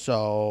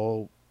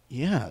 So,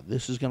 yeah,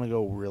 this is going to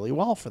go really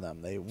well for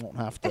them. They won't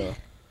have to,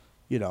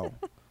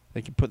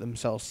 they can put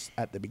themselves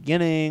at the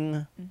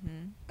beginning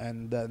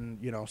and then,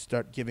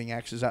 start giving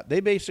X's out.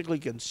 They basically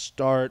can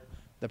start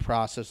the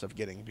process of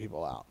getting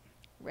people out.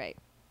 Right.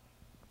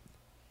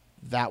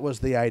 That was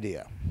the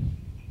idea.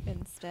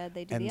 Instead,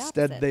 they did the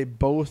Instead, opposite. they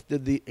both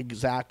did the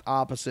exact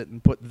opposite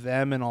and put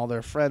them and all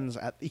their friends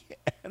at the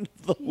end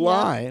of the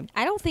line.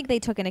 I don't think they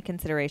took into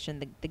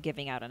consideration the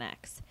giving out an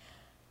X.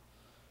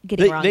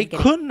 Getting They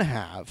couldn't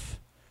have.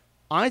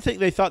 I think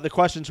they thought the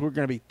questions were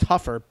going to be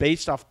tougher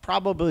based off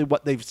probably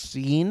what they've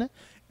seen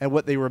and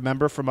what they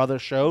remember from other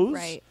shows.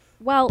 Right.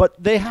 Well, but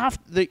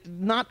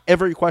not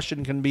every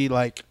question can be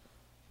like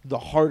the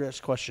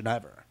hardest question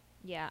ever.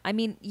 Yeah. I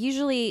mean,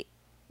 usually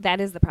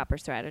that is the proper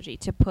strategy,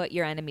 to put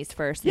your enemies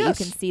first so you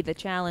can see the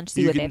challenge,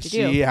 see what they have to do.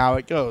 You can see how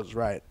it goes,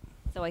 right.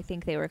 So I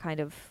think they were kind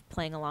of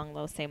playing along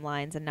those same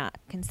lines and not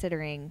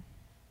considering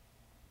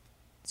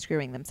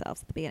screwing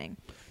themselves at the beginning.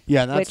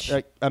 Yeah,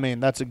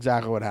 that's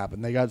exactly what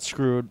happened. They got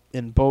screwed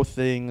in both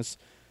things.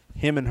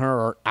 Him and her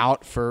are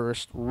out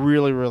first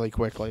really, really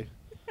quickly.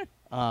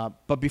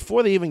 But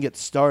before they even get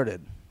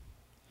started,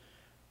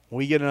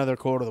 we get another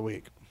quote of the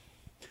week.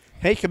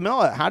 Hey,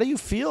 Camilla, how do you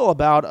feel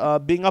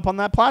about being up on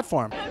that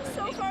platform? I'm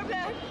so far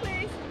back,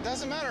 please.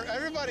 Doesn't matter.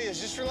 Everybody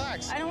is. Just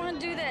relax. I don't want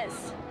to do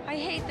this. I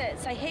hate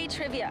this. I hate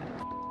trivia.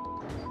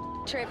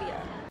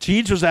 Trivia.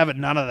 Cheech was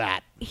having none of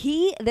that.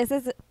 This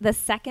is the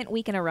second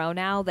week in a row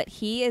now that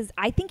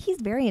I think he's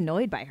very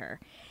annoyed by her.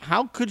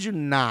 How could you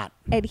not?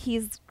 And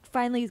he's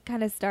finally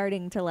kind of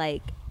starting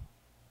to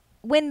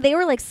when they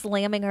were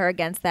slamming her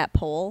against that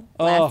pole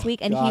last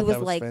week, and he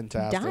was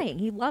fantastic. dying.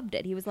 He loved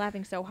it. He was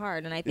laughing so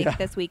hard. And I think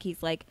this week he's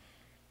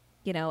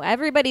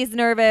everybody's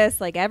nervous.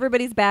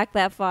 Everybody's back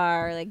that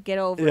far. Get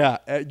over it.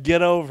 Yeah,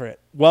 get over it.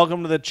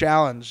 Welcome to the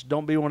challenge.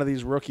 Don't be one of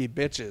these rookie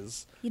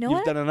bitches.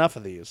 You've done enough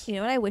of these. You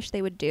know what I wish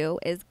they would do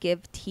is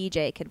give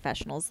TJ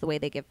confessionals the way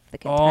they give the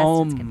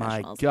contestants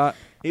confessionals. Oh, my God.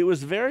 It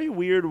was very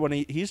weird when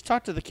he's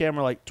talked to the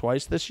camera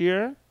twice this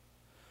year.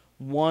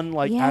 One,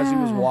 as he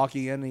was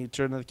walking in, he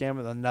turned to the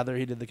camera. Another,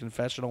 he did the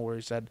confessional where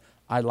he said,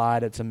 I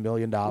lied, it's $1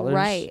 million.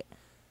 Right.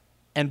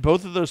 And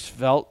both of those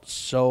felt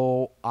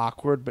so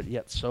awkward, but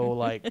yet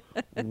so,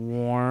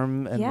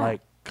 warm and,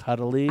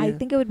 cuddly. I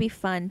think it would be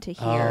fun to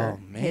hear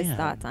his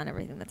thoughts on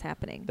everything that's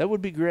happening. That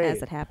would be great.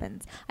 As it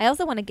happens. I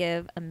also want to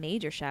give a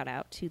major shout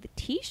out to the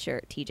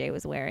T-shirt TJ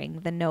was wearing,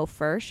 the no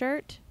fur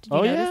shirt. Did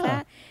you notice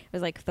that?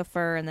 It was the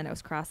fur and then it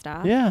was crossed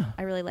off. Yeah.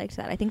 I really liked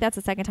that. I think that's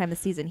the second time this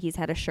season he's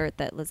had a shirt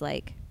that was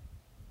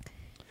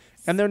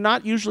And they're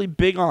not usually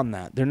big on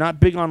that. They're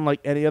not big on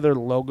any other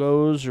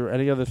logos or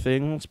any other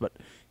things, but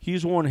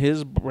he's worn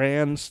his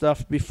brand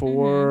stuff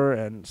before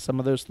and some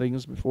of those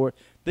things before.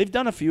 They've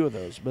done a few of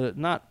those, but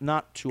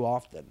not too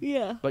often.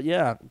 Yeah. But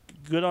yeah,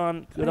 good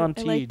on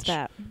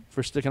Teej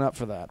for sticking up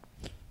for that.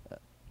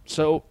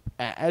 So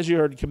as you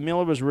heard,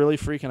 Camilla was really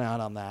freaking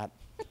out on that.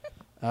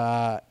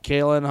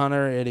 Kayla and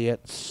Hunter are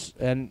idiots,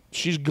 and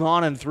she's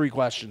gone in 3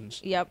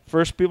 questions. Yep.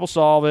 First people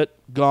solve it,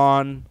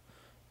 gone.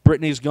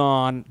 Brittany's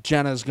gone,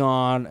 Jenna's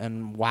gone,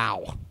 and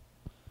wow.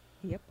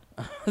 Yep.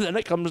 Then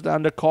it comes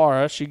down to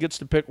Cara. She gets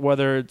to pick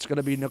whether it's going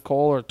to be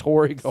Nicole or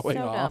Tori going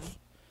off.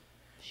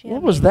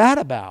 What was that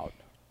about?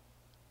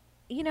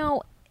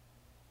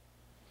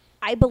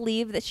 I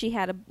believe that she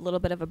had a little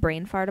bit of a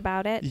brain fart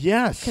about it.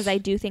 Yes. Because I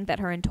do think that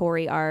her and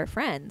Tori are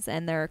friends,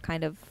 and they're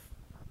kind of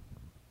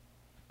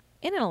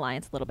in an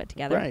alliance a little bit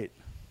together. Right.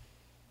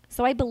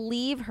 So I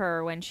believe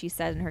her when she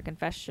said in her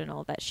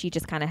confessional that she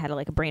just kind of had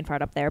a brain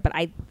fart up there. But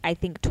I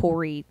think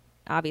Tori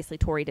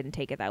didn't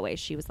take it that way.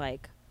 She was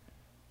like,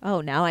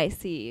 oh, now I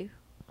see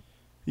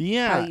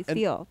how you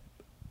feel.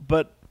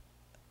 But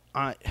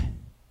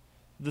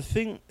the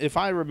thing, if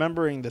I'm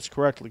remembering this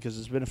correctly, because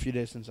it's been a few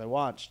days since I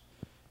watched,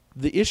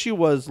 the issue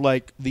was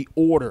the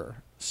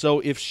order. So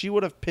if she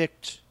would have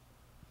picked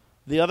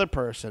the other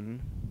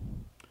person,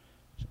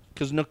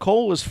 because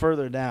Nicole was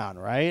further down,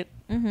 right?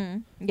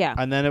 Mm-hmm. Yeah.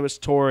 And then it was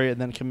Tori,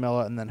 and then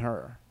Camilla, and then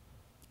her.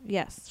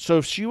 Yes. So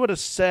if she would have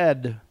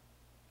said,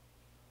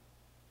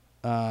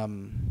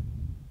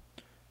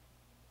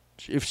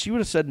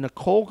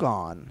 Nicole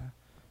gone,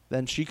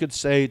 then she could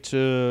say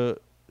to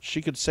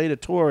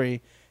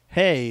Tori,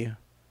 hey,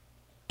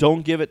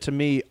 don't give it to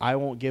me. I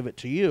won't give it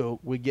to you.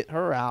 We get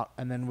her out,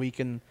 and then we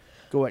can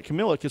go at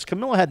Camilla, because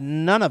Camilla had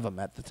none of them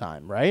at the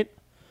time, right?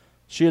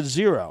 She had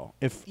 0,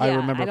 if I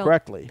remember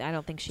correctly. I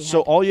don't think she had. So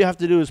all you have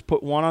to do is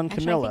put one on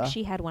Camilla. I think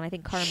she had one. I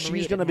think Cara Marie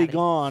she's going to be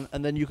gone,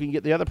 and then you can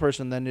get the other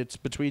person. Then it's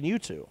between you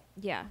two.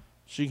 Yeah.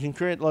 So you can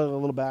create a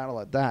little battle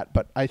at that.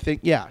 But I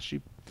think, she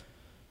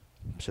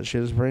said she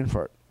has a brain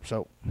fart.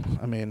 So,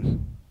 I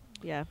mean.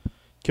 Yeah.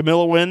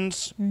 Camilla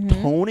wins.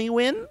 Tony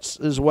wins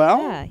as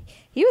well. Yeah,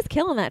 he was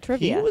killing that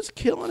trivia. He was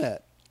killing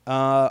it.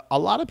 A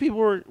lot of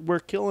people were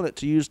killing it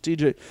to use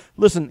TJ.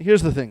 Listen,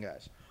 here's the thing,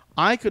 guys.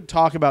 I could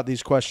talk about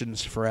these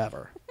questions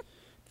forever.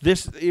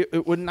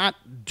 It would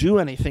not do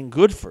anything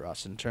good for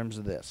us in terms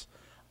of this.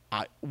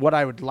 What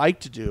I would like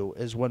to do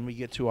is when we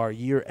get to our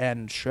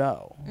year-end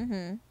show,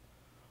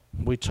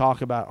 we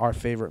talk about our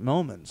favorite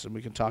moments, and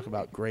we can talk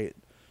about great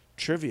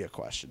trivia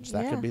questions.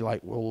 That could be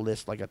like, we'll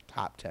list like a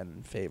top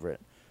 10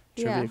 favorite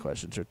trivia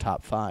questions or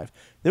top 5.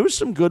 There was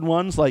some good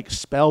ones like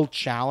Spell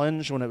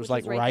Challenge when it was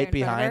like right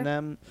behind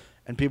them,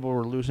 and people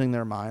were losing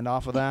their mind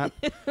off of that.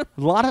 A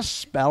lot of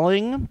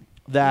spelling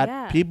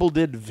that people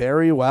did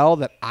very well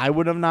that I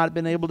would have not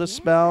been able to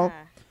spell.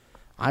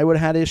 I would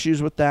have had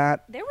issues with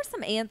that. There were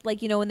some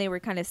like, when they were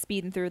kind of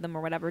speeding through them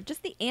or whatever,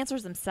 just the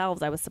answers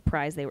themselves, I was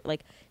surprised they were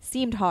like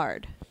seemed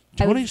hard.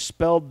 Tony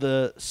spelled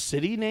the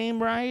city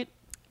name right.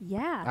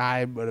 Yeah.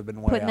 I would have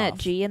been way putting off. that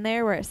G in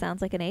there where it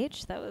sounds like an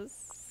H. That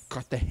was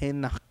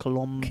Cartagena,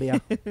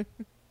 Colombia. But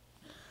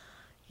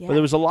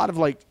there was a lot of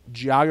like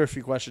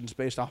geography questions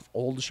based off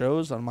old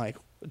shows. I'm like,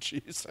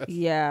 Jesus.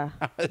 Yeah.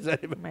 How does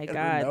anyone My ever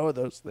God. know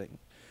those things?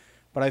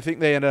 But I think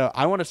they ended up.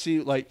 I want to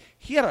see like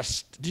he had a.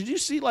 Did you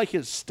see like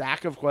his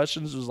stack of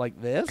questions was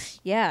like this?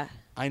 Yeah.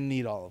 I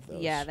need all of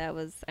those. Yeah, that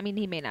was. I mean,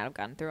 he may not have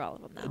gotten through all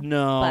of them though.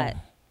 No.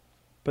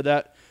 But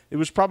that it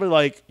was probably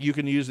like you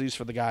can use these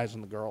for the guys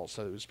and the girls,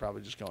 so it was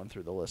probably just going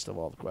through the list of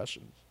all the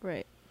questions.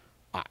 Right.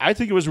 I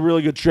think it was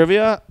really good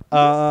trivia.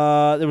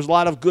 There was a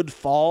lot of good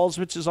falls,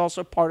 which is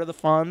also part of the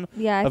fun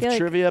Yeah, I of feel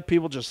trivia. like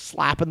People just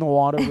slapping the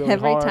water really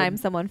every hard. time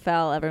someone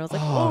fell, everyone was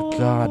like,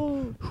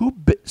 Oh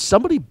God!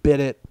 Somebody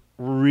bit it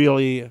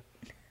really,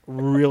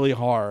 really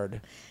hard,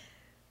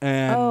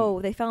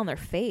 and they fell on their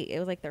face. It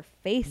was like their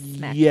face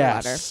smacked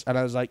yes, the water. and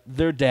I was like,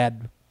 they're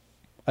dead.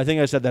 I think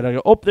I said that. I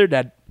go, oh, they're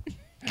dead.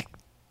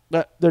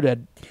 They're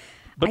dead.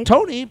 But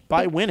Tony,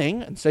 by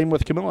winning, and same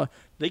with Camilla,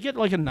 they get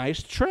like a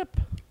nice trip.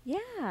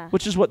 Yeah.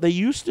 Which is what they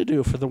used to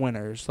do for the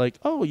winners. Like,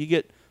 oh, you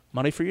get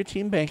money for your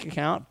team bank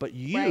account, but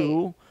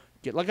you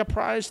get like a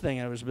prize thing.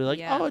 And it was be like,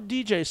 oh, a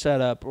DJ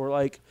setup or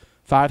like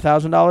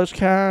 $5,000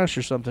 cash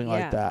or something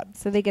like that.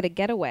 So they get a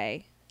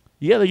getaway.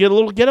 Yeah, they get a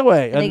little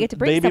getaway. And they get to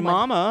bring baby someone.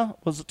 mama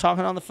was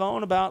talking on the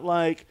phone about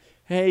like,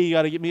 hey, you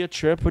got to get me a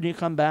trip when you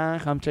come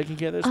back. I'm taking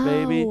care of this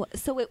baby. Oh,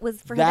 so it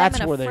was for That's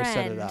them and a where friend.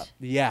 they set it up.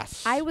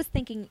 Yes. I was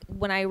thinking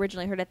when I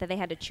originally heard it that they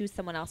had to choose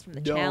someone else from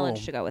the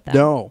challenge to go with them.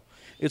 No.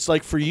 It's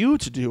like for you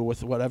to do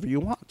with whatever you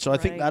want. So I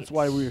think that's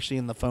why we were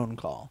seeing the phone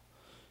call.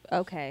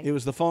 Okay. It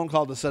was the phone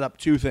call to set up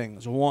two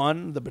things.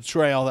 One, the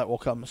betrayal that will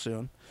come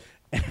soon.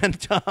 And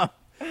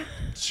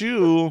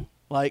two,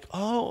 like,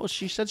 oh,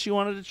 she said she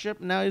wanted a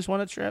trip. Now he's won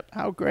a trip.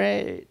 How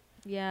great.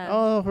 Yeah.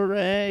 Oh,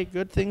 hooray.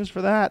 Good things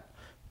for that.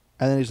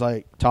 And then he's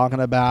like talking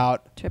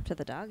about. Trip to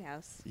the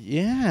doghouse.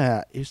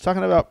 Yeah. He's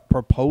talking about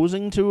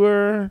proposing to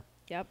her.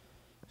 Yep.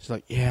 He's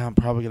like, yeah, I'm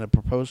probably going to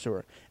propose to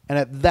her. And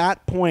at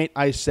that point,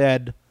 I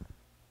said,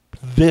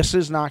 this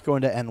is not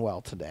going to end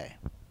well today.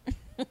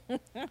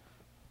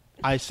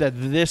 I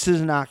said, this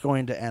is not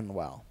going to end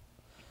well.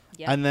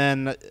 Yep. And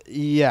then,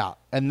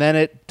 and then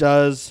it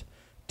does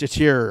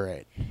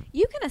deteriorate.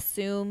 You can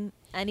assume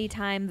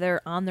anytime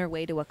they're on their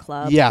way to a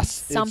club, it's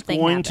something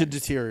going happens. to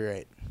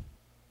deteriorate.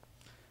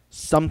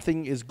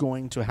 Something is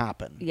going to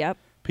happen. Yep.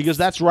 Because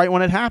that's right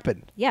when it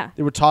happened. Yeah.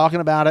 They were talking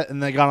about it,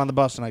 and they got on the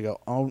bus, and I go,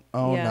 oh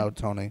no,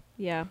 Tony.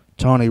 Yeah.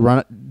 Tony,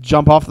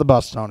 jump off the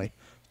bus, Tony.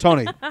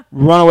 Tony,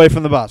 run away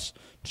from the bus.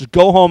 Just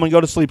go home and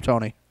go to sleep,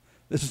 Tony.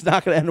 This is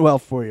not going to end well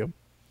for you.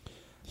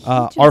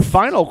 Our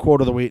final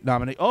quote of the week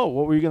nominee. Oh,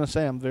 what were you going to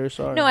say? I'm very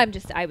sorry. No,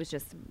 I was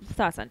just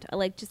thoughts on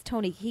just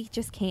Tony. He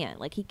just can't.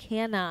 Like he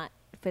cannot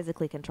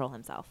physically control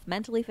himself.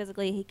 Mentally,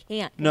 physically, he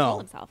can't control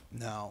himself.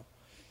 No.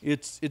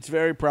 It's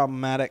very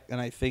problematic, and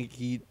I think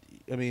we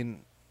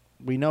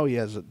know he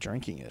has a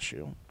drinking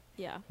issue.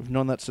 Yeah. We've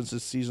known that since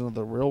his season of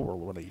The Real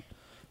World when he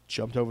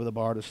jumped over the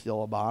bar to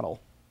steal a bottle.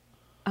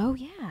 Oh,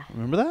 yeah.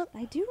 Remember that?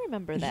 I do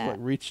remember He that.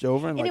 just reached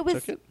over and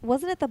took it.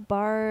 Wasn't it the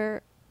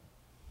bar?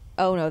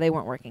 Oh, no, they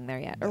weren't working there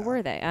yet. No. Or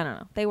were they? I don't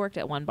know. They worked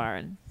at one bar,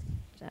 and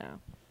I don't know.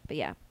 But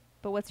yeah.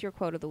 But what's your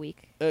quote of the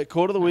week?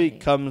 Quote of the week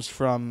comes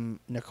from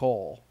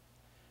Nicole.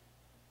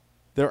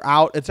 They're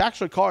out. It's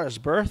actually Cara's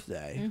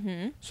birthday.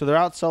 Mm-hmm. So they're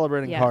out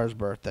celebrating Cara's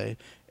birthday.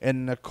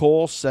 And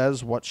Nicole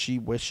says what she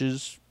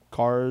wishes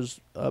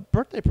Cara's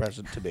birthday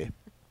present to be.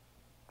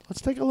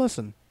 Let's take a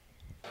listen.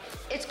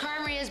 It's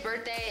Cara Maria's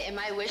birthday, and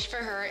my wish for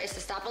her is to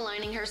stop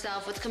aligning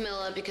herself with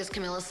Camilla because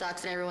Camilla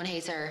sucks and everyone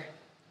hates her.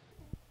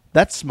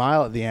 That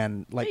smile at the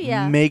end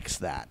makes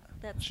that.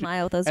 That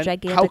smile with those and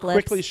gigantic how lips. How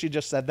quickly she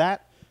just said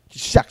that. She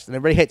sucks and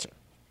everybody hates her.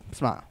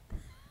 Smile.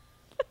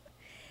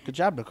 Good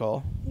job,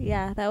 Nicole.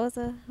 Yeah, that was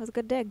a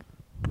good dig.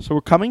 So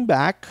we're coming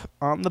back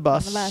on the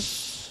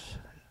bus.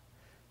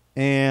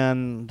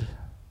 And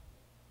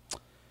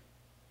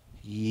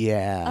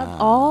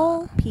of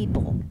all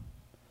people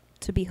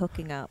to be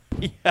hooking up.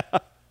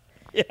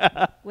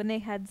 Yeah. When they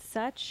had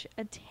such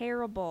a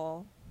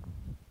terrible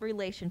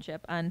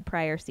relationship on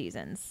prior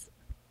seasons.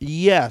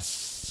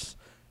 Yes.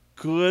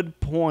 Good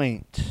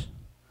point.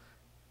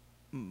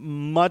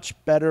 Much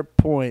better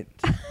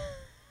point.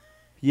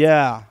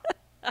 Yeah.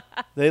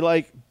 They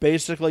like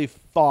basically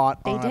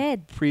fought They on did.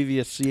 a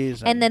previous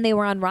season. And then they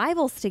were on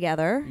Rivals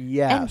together.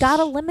 Yes. And got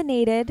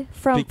eliminated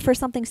for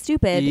something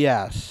stupid.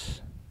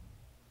 Yes.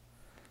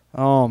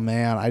 Oh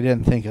man, I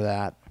didn't think of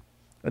that.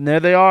 And there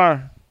they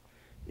are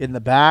in the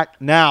back.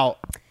 Now,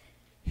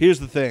 here's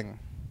the thing.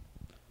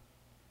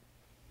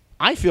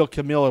 I feel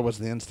Camilla was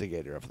the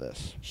instigator of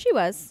this. She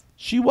was.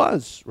 She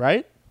was,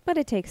 right? But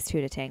it takes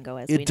two to tango,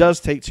 as we know. It does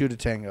take two to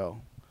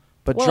tango.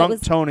 But Well,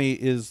 drunk Tony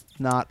is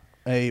not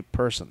a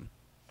person.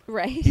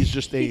 Right. He's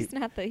just he's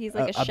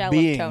like a shell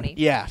being. of Tony.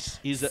 Yes.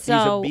 He's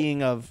a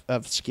being of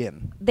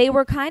skin. They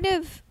were kind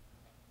of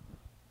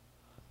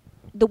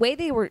the way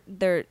they were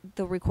the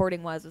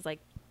recording was like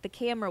the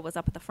camera was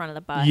up at the front of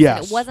the bus. Yes.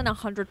 And it wasn't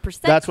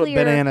 100% That's clear.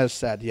 what Bananas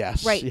said,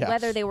 yes. Right. Yes.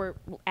 Whether they were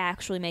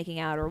actually making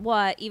out or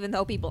what, even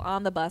though people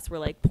on the bus were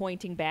like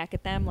pointing back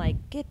at them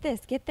like, get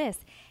this.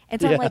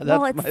 And so yeah, I'm like, well,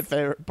 that's it's my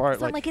favorite part.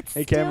 so I'm like, it's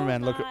hey, still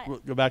cameraman,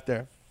 not- go back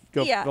there.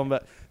 Go Yeah.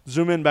 back.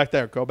 Zoom in back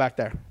there. Go back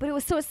there. But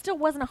it still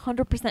wasn't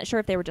 100% sure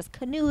if they were just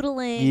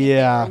canoodling.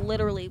 Yeah. And they were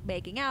literally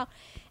making out.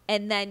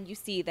 And then you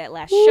see that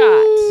last shot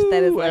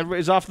that is like,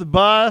 Everybody's off the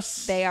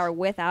bus. they are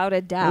without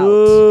a doubt.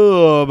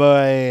 Oh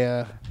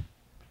boy.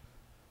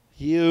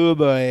 You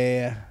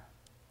boy.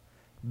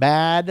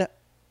 Bad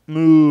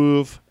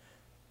move.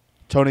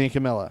 Tony and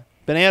Camilla.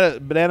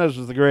 Bananas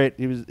was the great.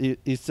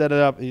 He set it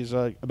up. He's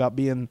like about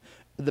being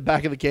at the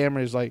back of the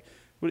camera. He's like,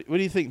 what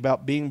do you think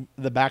about being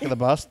the back of the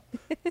bus?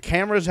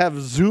 Cameras have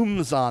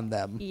zooms on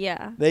them.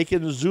 Yeah. They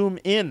can zoom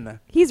in.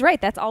 He's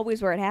right. That's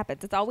always where it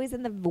happens. It's always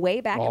in the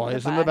way back of the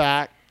Always bus. in the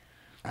back.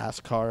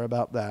 Ask Cara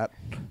about that.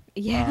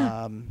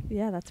 Yeah.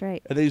 Yeah, that's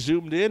right. And they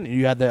zoomed in, and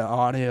you had the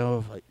audio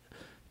of like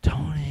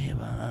Tony,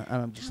 and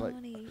I'm just like,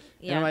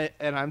 Yeah.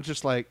 and I'm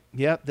just like,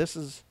 yeah, this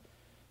is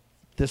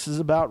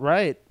about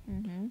right.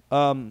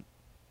 Mm-hmm.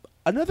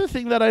 Another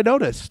thing that I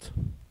noticed,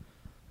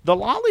 the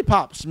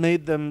lollipops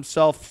made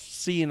themselves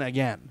seen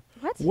again.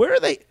 What? Where are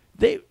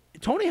they?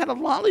 Tony had a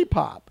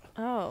lollipop.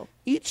 Oh.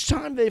 Each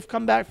time they've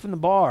come back from the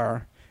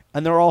bar,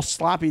 and they're all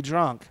sloppy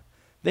drunk,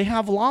 they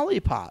have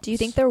lollipops. Do you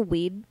think they're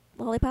weed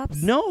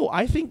lollipops? No,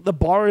 I think the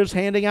bar is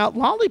handing out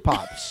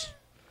lollipops.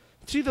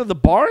 It's either the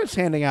bar is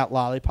handing out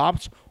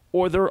lollipops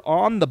or they're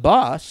on the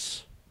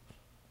bus.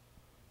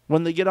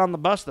 When they get on the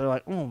bus, they're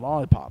like, "Oh,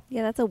 lollipop."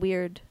 Yeah, that's a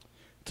weird.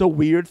 It's a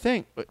weird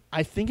thing.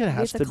 I think it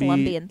has It's to a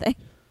Colombian thing.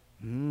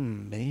 be.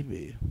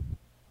 Maybe.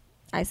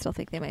 I still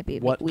think they might be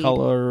What weed.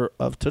 color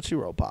of Tootsie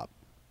Roll Pop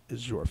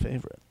is your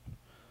favorite?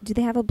 Do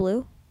they have a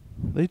blue?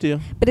 They do.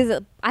 But is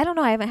it? I don't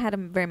know. I haven't had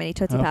very many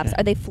Tootsie Okay. Pops.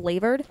 Are they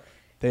flavored?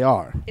 They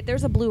are. If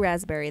there's a blue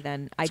raspberry,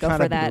 then I It's go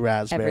kinda for that blue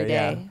raspberry, every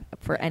day yeah.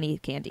 for any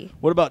candy.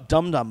 What about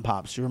Dum Dum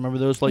Pops? You remember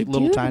those like I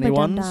little do tiny remember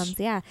ones? Dum Dums,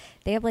 yeah,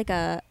 they have like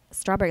a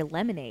strawberry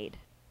lemonade.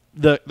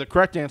 The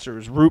correct answer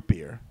is root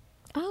beer.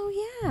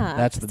 Oh yeah,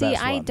 That's the See,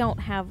 best I one. don't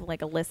have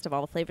like a list of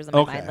all the flavors in my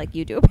Okay. mind like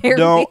you do.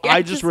 Apparently, No, I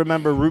I'm just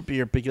remember root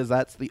beer because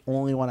that's the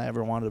only one I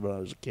ever wanted when I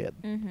was a kid.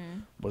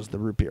 Mhm. Was the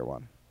root beer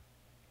one.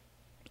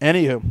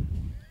 Anywho,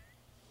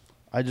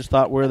 I just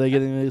thought, where are they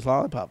getting these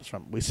lollipops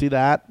from? We see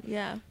that.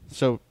 Yeah.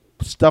 So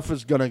stuff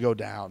is gonna go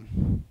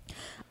down.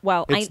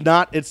 Well, It's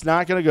not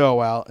gonna go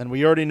well, and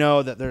we already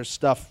know that there's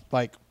stuff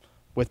like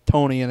with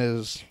Tony and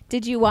his.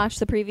 did you watch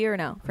the preview or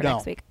no for No.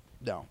 next week?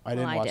 No, I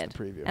didn't Well, watch did. the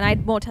preview. And I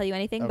won't tell you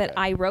anything, but Okay.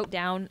 I wrote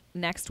down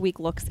next week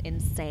looks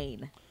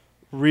insane.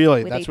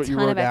 Really, with that's a what you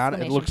ton wrote of down. It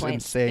exclamation looks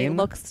points. insane. It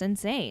looks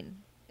insane.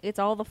 It's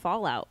all the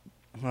fallout.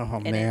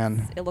 Oh And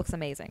man. it looks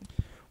amazing.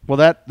 Well,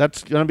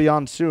 that's gonna be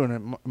on soon.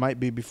 It might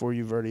be before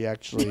you've already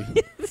actually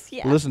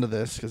Yeah. listened to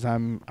this, because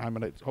I'm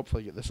gonna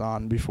hopefully get this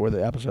on before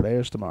the episode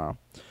airs tomorrow.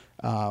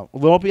 A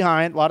little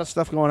behind, a lot of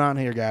stuff going on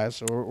here, guys.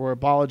 So we're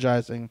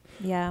apologizing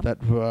Yeah.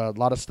 that a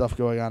lot of stuff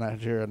going on out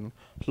here in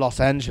Los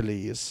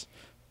Angeles.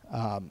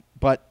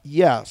 But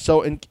yeah,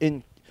 so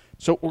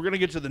so we're gonna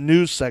get to the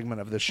news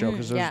segment of this show,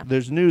 because yeah.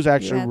 there's news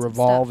actually had some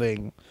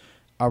revolving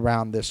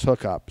around this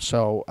hookup.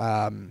 So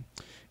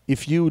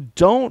if you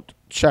don't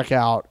check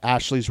out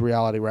Ashley's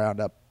Reality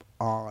Roundup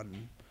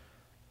on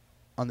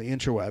the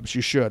interwebs,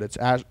 you should. It's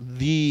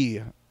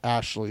the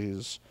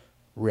Ashley's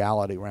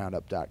Reality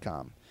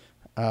Roundup.com.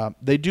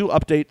 They do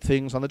update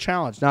things on the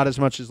challenge, not as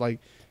much as like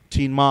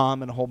Teen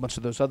Mom and a whole bunch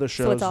of those other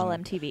shows. So it's all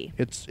and MTV.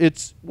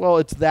 It's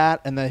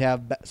that, and they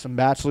have some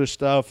Bachelor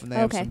stuff, and they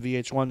have Okay. some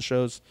VH1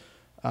 shows.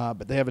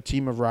 But they have a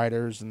team of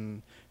writers,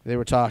 and they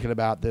were talking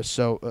about this.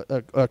 So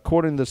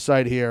according to the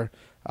site here,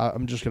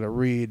 I'm just going to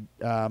read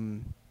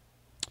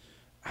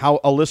how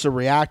Alyssa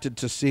reacted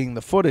to seeing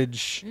the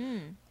footage,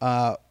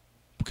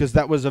 because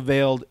that was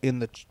unveiled in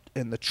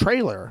the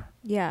trailer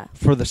Yeah.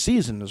 for the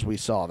season, as we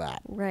saw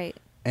that. Right.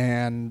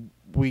 And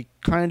we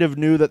kind of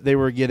knew that they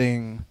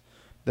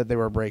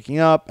were breaking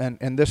up,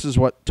 and this is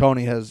what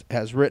Tony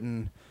has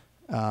written,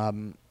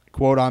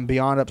 quote, "I'm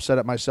beyond upset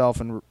at myself,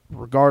 and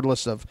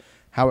regardless of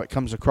how it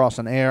comes across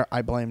on air,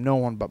 I blame no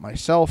one but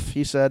myself,"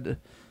 he said.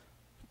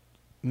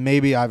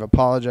 maybe I've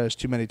apologized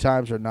too many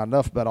times or not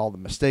enough about all the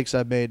mistakes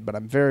I've made, but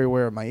I'm very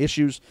aware of my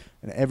issues,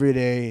 and every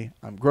day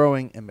I'm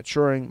growing and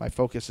maturing. My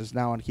focus is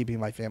now on keeping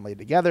my family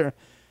together.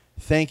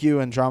 Thank you,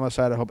 and drama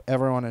aside, I hope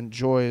everyone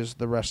enjoys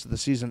the rest of the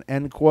season,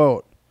 end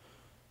quote.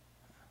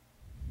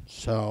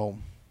 So,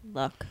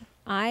 Look,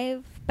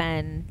 I've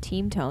been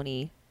Team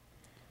Tony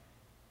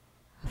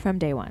from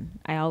day one.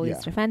 I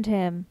always defend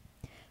him.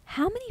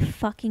 How many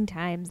fucking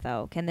times,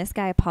 though, can this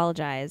guy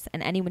apologize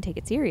and anyone take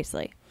it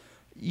seriously?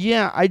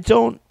 yeah, I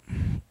don't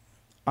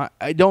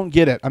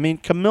get it. I mean,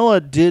 Camilla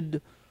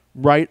did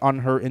write on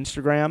her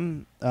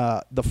Instagram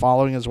the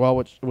following as well,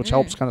 which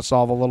helps kind of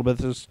solve a little bit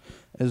this.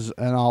 And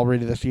I'll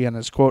read this again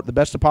as quote, "The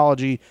best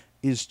apology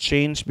is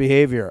changed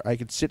behavior. I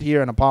could sit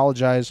here and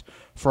apologize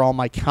for all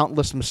my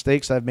countless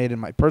mistakes I've made in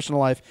my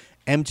personal life,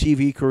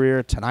 MTV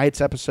career,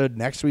 tonight's episode,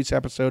 next week's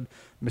episode,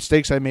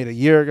 mistakes I made a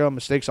year ago,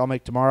 mistakes I'll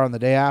make tomorrow and the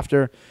day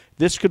after.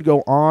 This could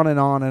go on and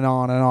on and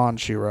on and on,"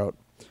 she wrote.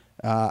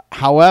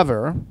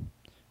 However,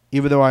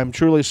 even though I'm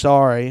truly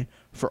sorry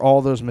for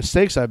all those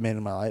mistakes I've made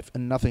in my life,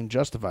 and nothing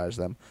justifies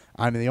them,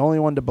 I'm the only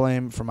one to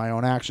blame for my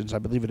own actions. I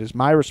believe it is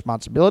my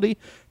responsibility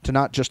to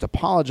not just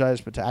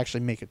apologize, but to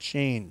actually make a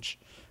change.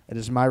 It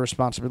is my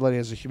responsibility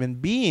as a human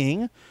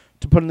being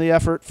to put in the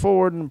effort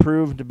forward and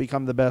improve to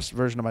become the best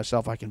version of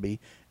myself I can be.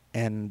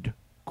 End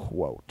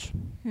quote.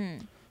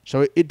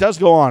 So it does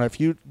go on. If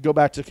you go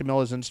back to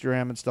Camilla's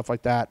Instagram and stuff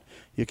like that,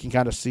 you can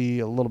kind of see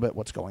a little bit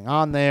what's going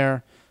on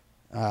there.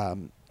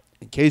 In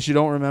case you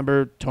don't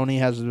remember, Tony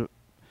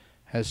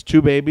has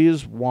two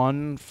babies,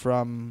 one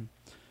from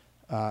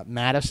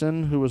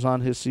Madison, who was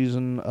on his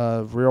season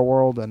of Real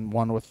World, and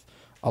one with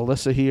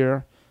Alyssa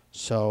here.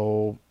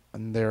 So,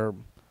 and they're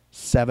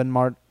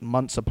 7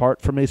 months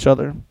apart from each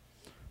other.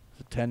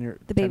 A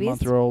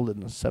 10-month-old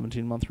and a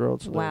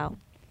 17-month-old. So wow.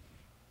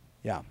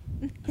 Yeah.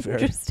 Very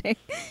interesting.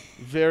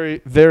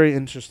 Very, very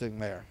interesting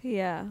there.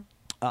 Yeah.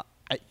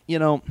 I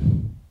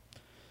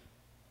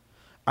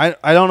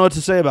don't know what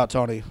to say about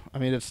Tony. I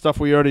mean, it's stuff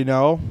we already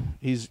know.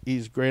 He's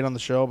great on the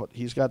show, but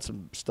he's got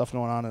some stuff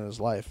going on in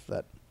his life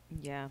that.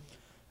 Yeah.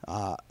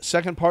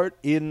 Second part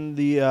in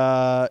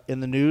the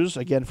news,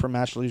 again from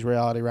Ashley's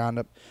Reality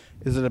Roundup,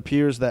 is it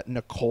appears that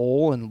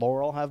Nicole and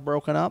Laurel have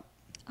broken up.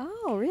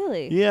 Oh,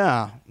 really?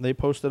 Yeah, they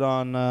posted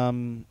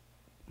on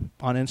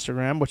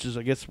Instagram, which is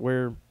I guess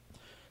where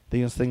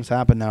these things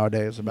happen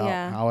nowadays about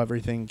how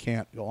everything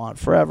can't go on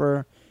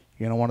forever.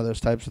 One of those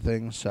types of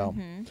things. So.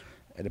 Mm-hmm.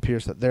 It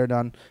appears that they're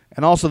done,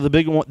 and also the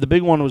big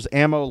one was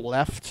Ammo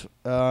left.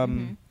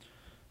 The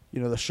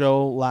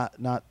show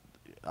not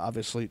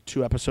obviously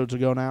 2 episodes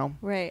ago now,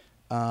 right?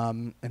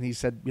 And he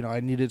said, I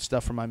needed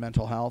stuff for my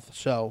mental health.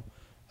 So,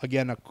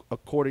 again,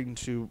 according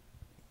to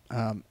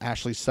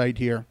Ashley's site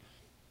here,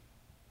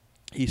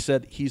 he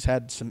said he's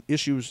had some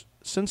issues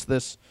since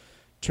this.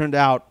 Turned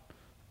out,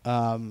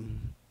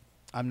 I'm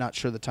not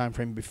sure the time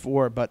frame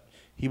before, but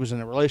he was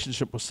in a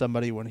relationship with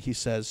somebody when he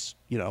says,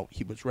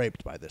 he was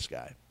raped by this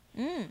guy.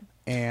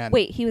 And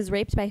wait, he was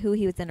raped by who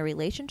he was in a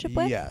relationship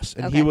with? Yes,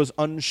 and he was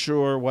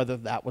unsure whether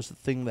that was the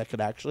thing that could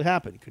actually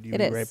happen. Could you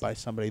be raped by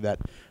somebody that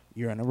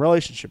you're in a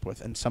relationship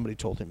with? And somebody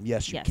told him,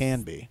 yes, you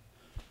can be.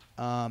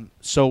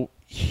 So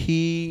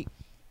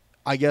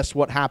I guess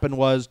what happened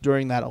was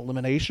during that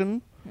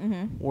elimination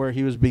where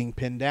he was being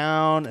pinned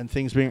down and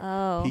things being,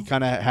 he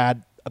kind of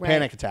had a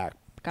panic attack.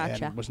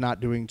 Gotcha. And was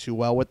not doing too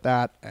well with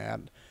that.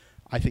 And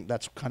I think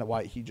that's kind of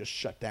why he just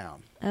shut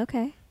down.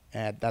 Okay.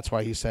 And that's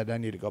why he said, I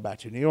need to go back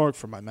to New York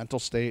for my mental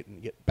state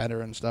and get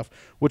better and stuff,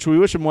 which we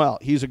wish him well.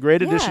 He's a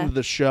great addition to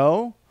the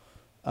show.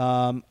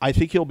 I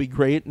think he'll be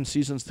great in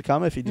seasons to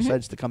come if he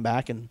decides to come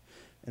back and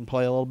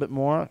play a little bit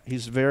more.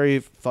 He's a very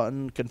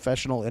fun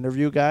confessional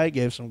interview guy.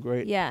 Gave some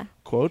great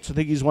quotes. I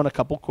think he's won a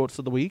couple quotes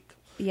of the week.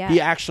 Yeah. He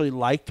actually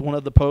liked one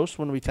of the posts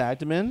when we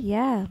tagged him in.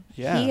 Yeah.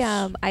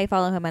 Yes. I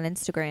follow him on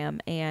Instagram,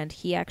 and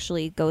he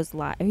actually goes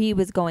live. He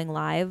was going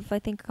live, I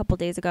think, a couple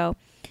days ago.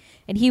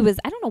 And he was,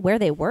 I don't know where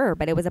they were,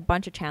 but it was a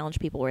bunch of challenge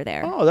people were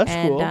there. Oh, that's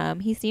cool.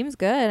 And he seems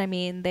good. I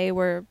mean, they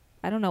were,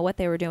 I don't know what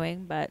they were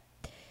doing, but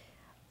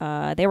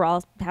they were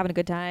all having a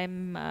good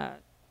time,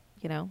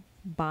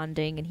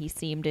 bonding, and he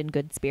seemed in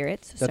good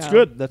spirits. That's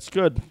good. That's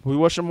good. We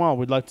wish him well.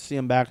 We'd like to see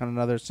him back on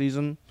another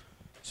season.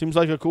 Seems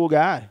like a cool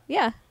guy.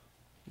 Yeah.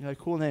 A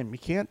cool name. You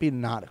can't be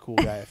not a cool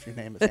guy if your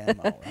name is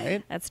Ammo,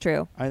 right? That's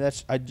true.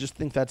 I just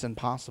think that's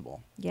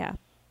impossible. Yeah.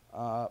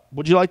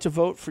 Would you like to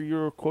vote for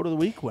your quote of the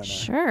week winner?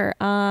 Sure.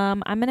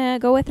 I'm gonna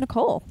go with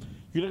Nicole.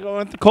 You're gonna go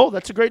with Nicole.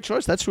 That's a great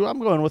choice. That's who I'm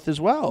going with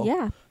as well.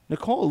 Yeah.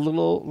 Nicole, a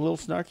little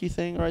snarky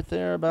thing right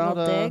there about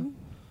dig.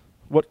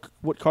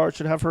 What card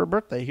should have for her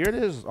birthday. Here it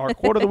is. Our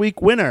quote of the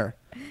week winner,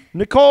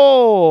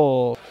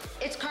 Nicole.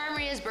 It's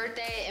Carmaria's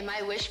birthday, and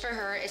my wish for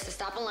her is to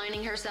stop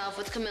aligning herself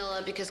with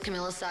Camilla because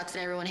Camilla sucks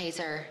and everyone hates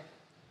her.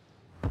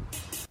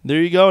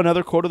 There you go.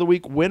 Another quote of the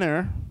week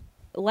winner.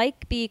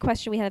 Like the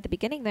question we had at the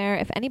beginning there,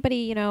 if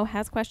anybody,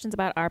 has questions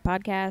about our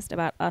podcast,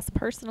 about us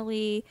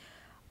personally,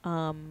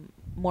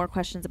 more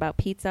questions about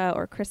pizza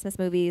or Christmas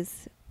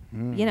movies,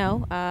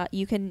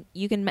 you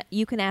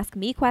can ask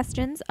me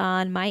questions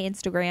on my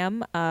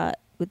Instagram,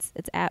 It's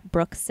at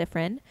Brooke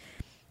Siffrin,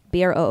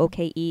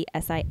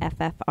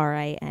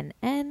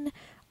 BROOKESIFFRINN.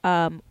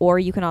 Or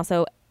you can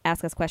also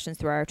ask us questions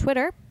through our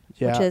Twitter,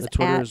 Yeah, which is the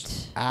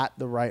Twitter's at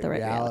the right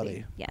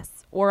reality. Yes.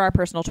 Or our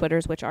personal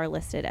Twitters, which are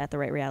listed at the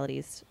Right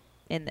Realities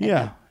in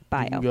the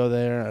bio. You can go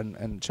there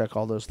and check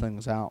all those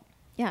things out.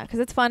 Yeah, because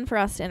it's fun for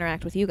us to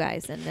interact with you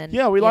guys. And then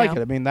Yeah, we like it.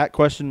 I mean, that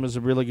question was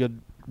a really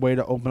good way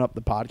to open up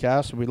the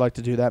podcast. We'd like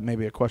to do that,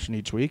 maybe a question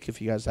each week.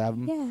 If you guys have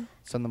them,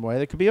 send them away.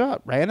 They could be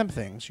about random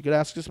things. You could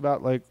ask us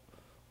about, like,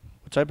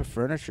 what type of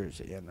furniture is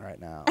he in right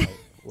now? Like,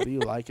 what do you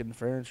like in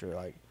furniture?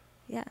 Like,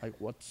 like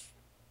what's...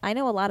 I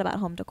know a lot about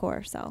home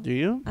decor, so... Do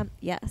you?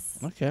 Yes.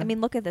 Okay. I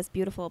mean, look at this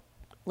beautiful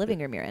living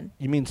room you're in.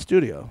 You mean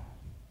studio?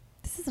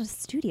 This isn't a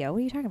studio. What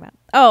are you talking about?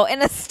 Oh,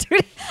 in a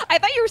studio. I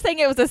thought you were saying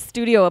it was a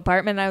studio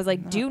apartment. And I was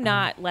like, do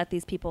not let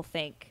these people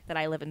think that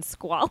I live in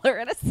squalor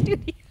in a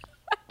studio.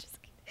 Just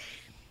kidding.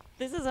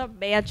 This is a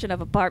mansion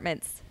of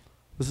apartments.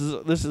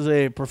 This is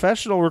a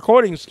professional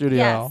recording studio.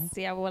 Yes.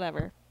 Yeah,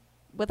 whatever.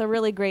 With a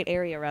really great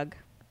area rug.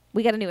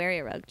 We got a new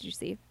area rug. Did you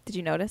see? Did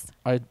you notice?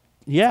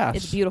 Yes.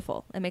 It's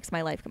beautiful. It makes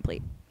my life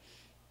complete.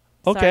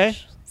 Okay.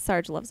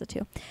 Sarge loves it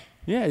too.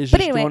 Yeah, he's But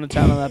just anyway. going to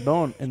town on that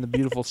bone in the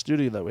beautiful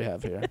studio that we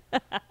have here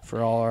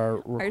for all our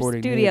recording Our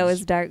studio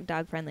needs. is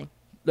dog friendly.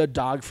 The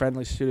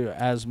dog-friendly studio,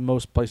 as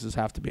most places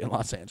have to be in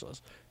Los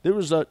Angeles. There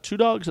was 2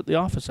 dogs at the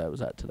office I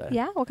was at today.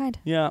 Yeah? What kind?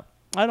 Yeah,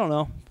 I don't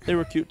know. They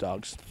were cute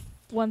dogs.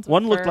 One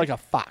One looked like a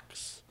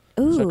fox,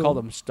 Ooh. so I called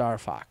him Star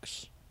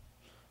Fox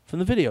from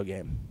the video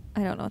game.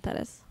 I don't know what that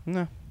is.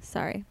 No,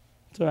 Sorry.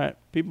 it's all right.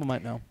 People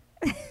might know.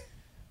 But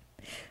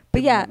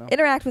People yeah, might know.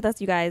 interact with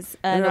us, you guys.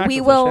 And Interact we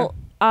with us,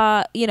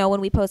 will,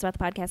 when we post about the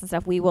podcast and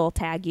stuff, we will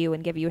tag you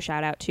and give you a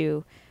shout out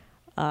to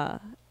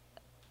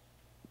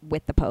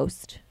with the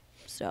post.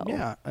 So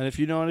Yeah, and if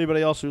you know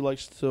anybody else who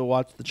likes to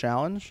watch the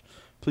challenge,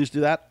 please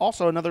do that.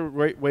 Also, another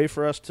great way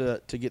for us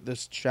to get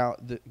this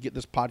get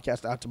this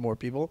podcast out to more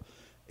people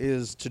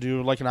is to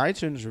do like an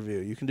iTunes review.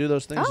 You can do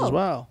those things as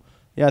well.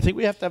 Yeah, I think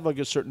we have to have like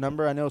a certain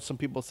number. I know some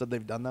people said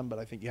they've done them, but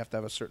I think you have to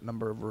have a certain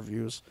number of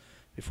reviews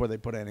before they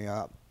put any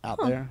out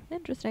there.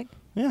 Interesting.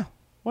 Yeah,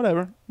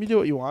 whatever. You do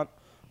what you want.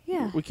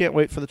 Yeah. We can't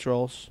wait for the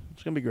trolls.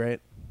 It's going to be great.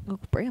 Oh,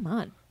 bring them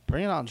on.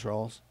 Bring it on,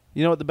 trolls.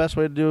 You know what the best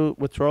way to do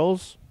with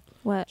trolls?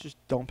 What? Just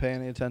don't pay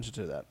any attention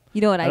to that.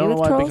 You know what I do don't know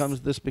with why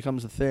trolls? this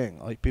becomes a thing.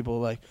 Like, people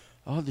are like,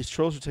 oh, these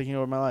trolls are taking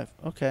over my life.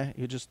 Okay,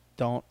 you just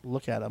don't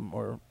look at them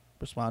or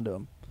respond to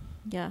them.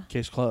 Yeah.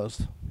 Case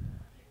closed.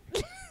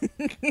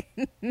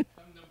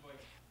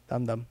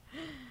 Dum-dum.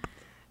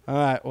 All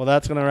right, well,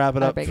 that's going to wrap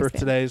it Our up for biggest fan.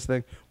 today's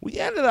thing.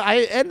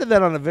 I ended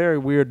that on a very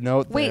weird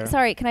note Wait, there.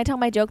 sorry. Can I tell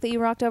my joke that you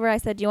rocked over? I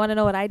said, do you want to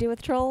know what I do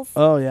with trolls?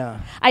 Oh,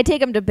 yeah. I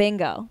take them to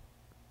bingo.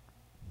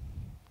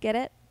 Get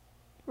it,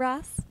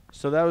 Ross?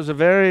 So that was a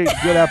very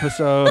good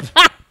episode,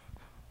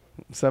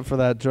 except for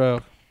that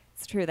joke.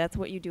 It's true. That's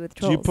what you do with Do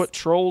trolls. you put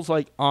trolls,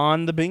 like,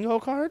 on the bingo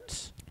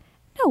cards?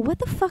 No, what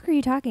the fuck are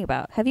you talking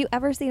about? Have you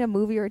ever seen a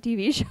movie or a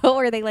TV show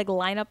where they like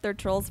line up their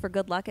trolls for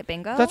good luck at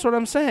bingo? That's what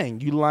I'm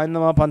saying. You line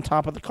them up on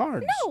top of the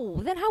cards.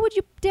 No, then how would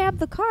you dab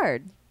the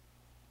card?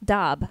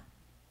 Dab.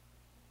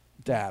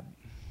 Dab.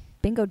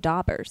 Bingo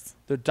daubers.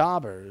 They're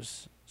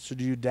daubers. So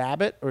do you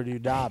dab it or do you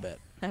dab it?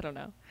 I don't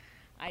know.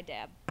 I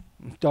dab.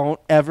 Don't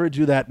ever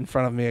do that in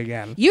front of me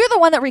again. You're the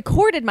one that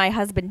recorded my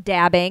husband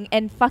dabbing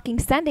and fucking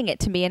sending it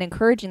to me and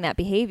encouraging that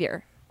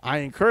behavior. I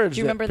encouraged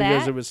Do you it remember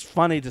because that? it was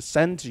funny to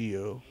send to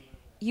you.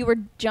 You were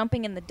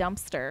jumping in the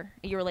dumpster.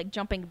 You were like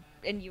jumping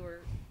and you were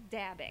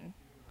dabbing.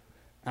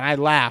 And I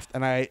laughed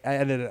and I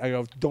ended it. I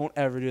go, don't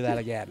ever do that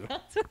again.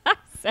 That's what I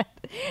said.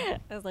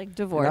 I was like,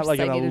 divorce. Not like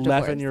I an need a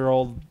divorce.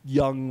 11-year-old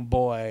young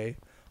boy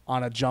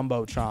on a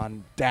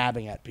Jumbotron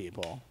dabbing at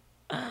people.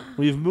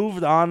 We've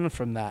moved on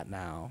from that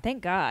now.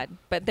 Thank God.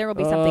 But there will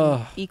be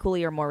something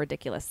equally or more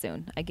ridiculous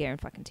soon. I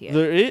guarantee fucking to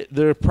you.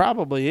 There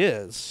probably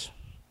is.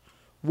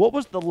 What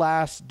was the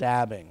last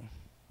dabbing?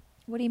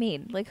 What do you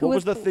mean? Like who What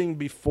was the thing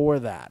before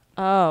that?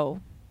 Oh.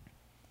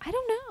 I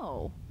don't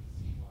know.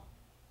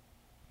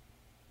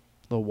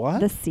 The what?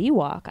 The sea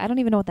walk. I don't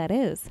even know what that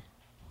is.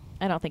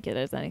 I don't think it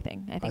is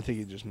anything. I think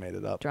he just made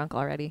it up. drunk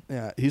already.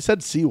 Yeah, he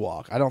said sea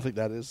walk. I don't think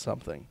that is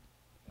something.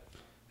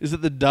 Is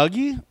it the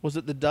Dougie? Was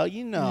it the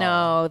Dougie? No.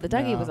 No, the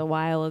Dougie No. was a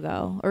while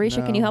ago.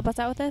 Orisha, can you No. help us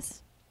out with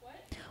this?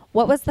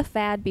 What was the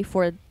fad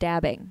before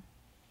dabbing?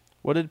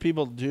 What did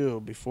people do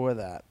before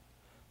that?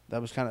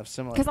 That was kind of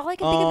similar. 'Cause all I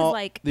can think of is,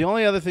 like- the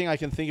only other thing I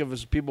can think of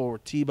is people were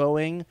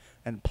Tebowing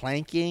and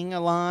planking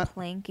a lot.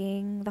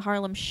 Planking. The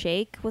Harlem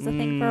Shake was a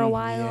thing for a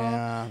while.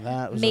 Yeah,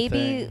 that was a Maybe,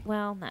 thing.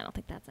 well, I don't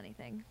think that's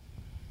anything.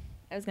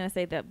 I was going to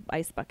say the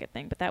ice bucket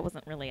thing, but that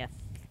wasn't really a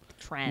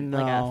trend,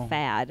 like No. a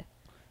fad.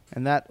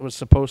 And that was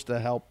supposed to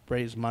help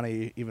raise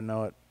money, even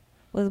though it.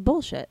 It was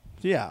bullshit.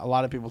 Yeah, a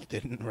lot of people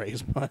didn't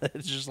raise money.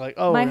 It's just like,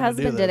 oh, My we're gonna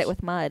husband do did this. it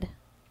with mud.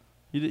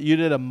 You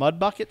did a mud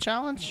bucket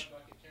challenge?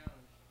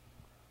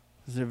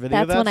 Is there a video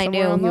That's of that when I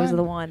knew somewhere he was online?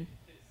 the one.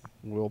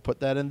 We'll put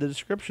that in the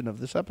description of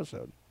this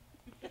episode.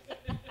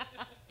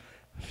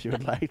 If you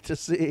would like to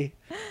see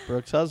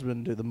Brooke's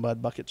husband do the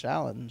mud bucket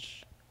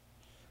challenge,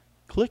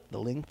 click the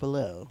link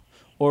below.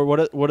 Or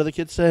what do the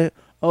kids say?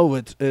 Oh,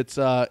 it's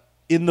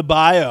in the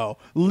bio.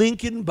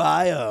 Link in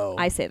bio.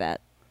 I say that.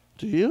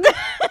 Do you?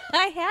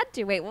 I had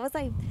to. Wait, what was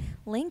I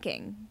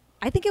linking?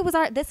 I think it was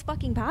this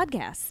fucking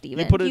podcast,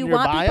 Steven. You put it Do in you your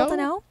want bio? people to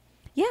know?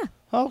 Yeah.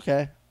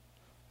 Okay.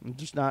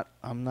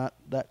 I'm not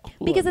that cool.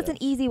 Because I it's an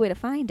guess. easy way to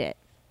find it.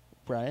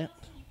 Right?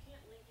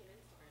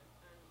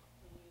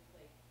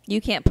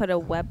 You can't put a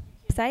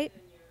website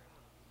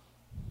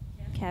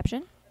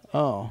caption?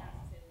 Oh.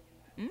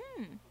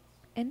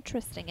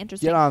 Interesting.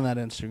 Get on that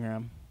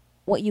Instagram.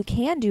 What you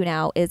can do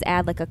now is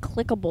add like a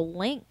clickable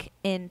link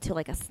into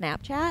like a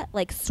Snapchat,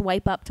 like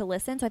swipe up to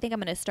listen. So I think I'm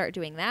going to start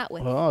doing that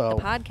with the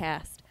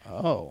podcast.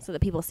 Oh. So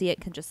that people see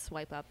it can just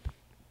swipe up,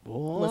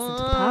 listen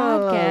to the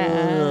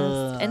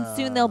podcast. And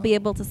soon they'll be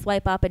able to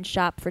swipe up and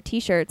shop for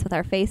t-shirts with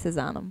our faces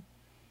on them.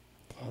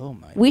 Oh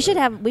my. We should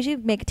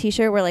make a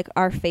t-shirt where like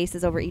our face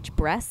is over each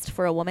breast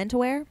for a woman to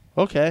wear.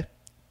 Okay.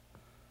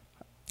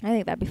 I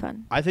think that'd be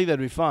fun. I think that'd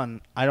be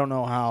fun. I don't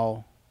know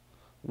how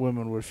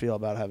women would feel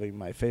about having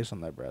my face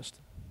on their breast.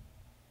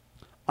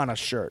 On a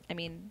shirt. I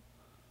mean,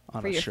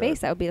 On for a your shirt. face,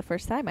 that would be the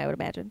first time, I would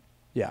imagine.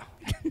 Yeah.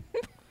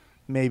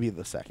 Maybe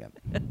the second.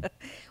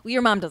 Well,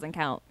 your mom doesn't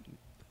count.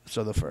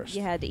 So the first.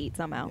 You had to eat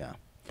somehow. Yeah.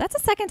 That's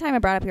the second time I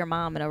brought up your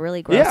mom in a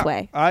really gross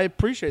way. I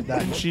appreciate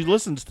that. She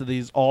listens to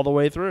these all the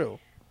way through.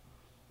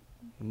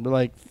 We're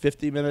like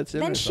 50 minutes in.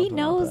 Then or she something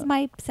knows like that.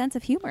 my sense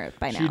of humor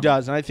by now. She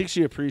does, and I think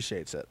she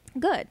appreciates it.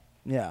 Good.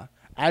 Yeah.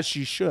 As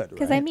she should.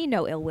 Because right? I mean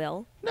no ill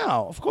will.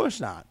 No, of course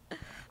not.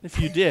 If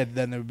you did,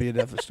 then it would be a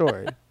different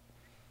story.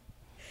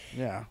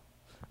 Yeah.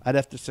 I'd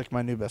have to stick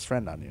my new best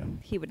friend on you.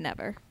 He would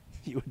never.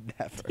 You would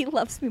never. He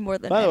loves me more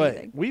than By the way,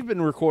 anything. we've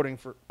been recording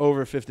for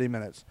over 50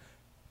 minutes.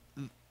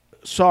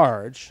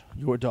 Sarge,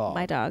 your dog,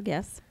 My dog,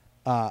 yes.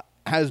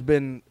 has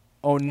been.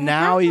 Oh,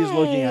 now he's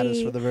looking at us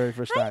Hi. for the very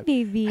first Hi, time.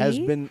 baby. Has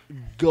been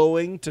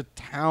going to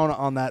town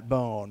on that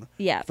bone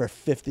Yeah. for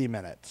 50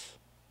 minutes.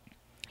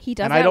 He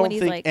does And that I don't when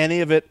he's think like,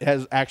 any of it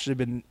has actually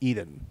been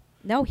eaten.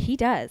 no, he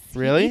does.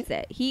 Really? He eats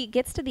it. He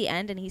gets to the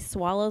end and he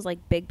swallows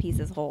like big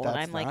pieces whole. That's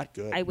and I'm like, not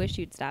good. I wish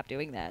you'd stop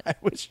doing that. I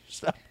wish you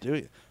stopped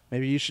doing it.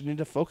 Maybe you should need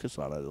to focus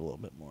on it a little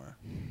bit more.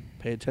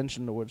 Pay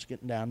attention to what's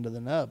getting down to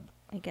the nub.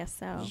 I guess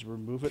so. Just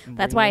remove it and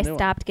That's bring why I in a new one.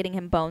 stopped getting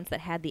him bones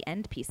that had the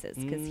end pieces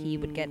because he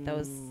would get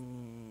those.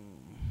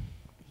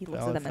 He looks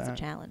at Valid them as a fact.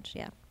 challenge.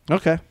 Yeah.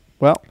 Okay.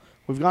 Well,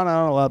 we've gone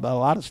on about a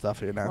lot of stuff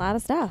here now. A lot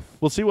of stuff.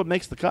 We'll see what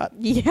makes the cut.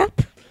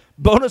 Yep.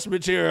 Bonus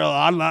material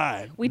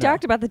online. We No.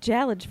 talked about the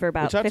challenge for We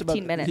about talked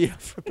 15 minutes. Yeah,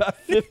 for about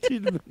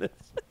 15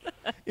 minutes.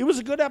 It was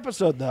a good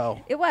episode,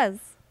 though. It was.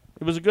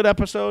 It was a good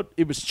episode.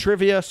 It was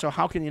trivia, so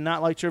how can you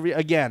not like trivia?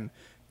 Again,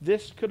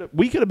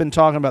 we could have been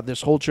talking about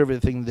this whole trivia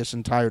thing this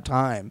entire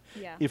time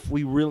Yeah. if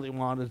we really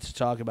wanted to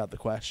talk about the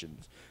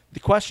questions. The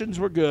questions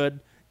were good.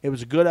 It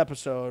was a good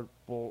episode.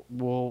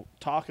 We'll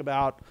talk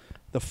about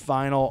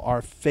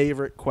our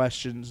favorite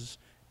questions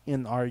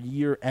in our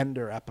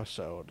year-ender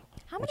episode.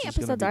 How many which is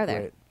gonna episodes be are there?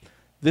 great.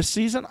 This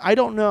season, I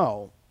don't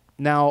know.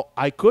 Now,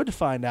 I could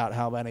find out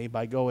how many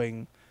by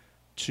going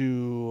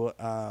to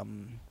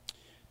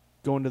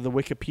the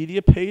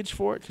Wikipedia page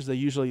for it because they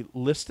usually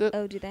list it.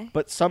 Oh, do they?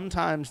 But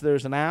sometimes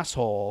there's an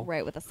asshole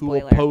Right, with a who will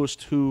spoiler.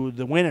 post who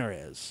the winner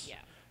is. Yeah.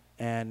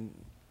 And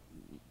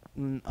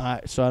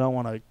so I don't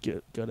want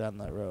to go down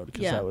that road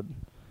because Yeah.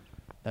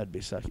 that'd be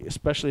sucky,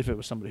 especially if it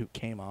was somebody who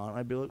came on.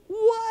 I'd be like,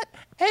 what?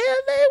 And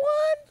they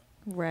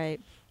won?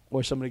 Right.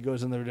 Or somebody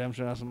goes in the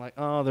redemption house. I'm like,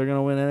 oh, they're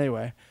gonna win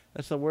anyway.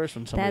 That's the worst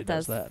when somebody That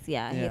does does. that.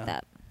 Yeah, I hate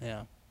that.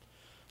 Yeah.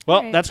 Well,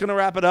 All right. that's gonna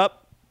wrap it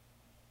up.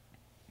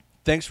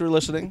 Thanks for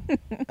listening,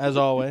 as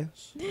always.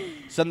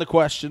 Send the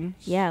questions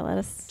Yeah, let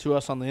us. to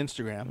us on the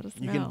Instagram. Let us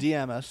You can know.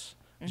 DM us.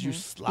 You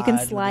can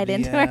slide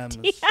into, into our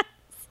DMs.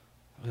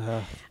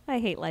 Ugh. I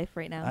hate life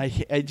right now.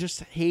 I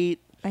just hate.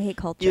 I hate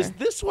culture. Is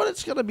this what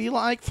it's gonna be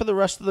like for the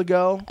rest of the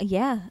go?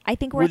 Yeah, I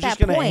think we're We're at just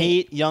that gonna point.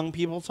 hate young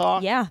people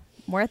talk. Yeah,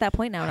 we're at that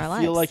point now in our I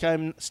lives. feel like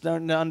I'm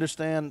starting to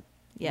understand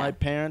Yeah. my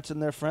parents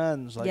and their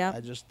friends. Like Yep. I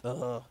just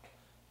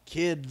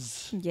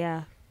kids.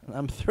 Yeah,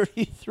 I'm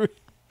 33.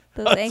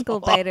 those That's ankle a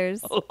long-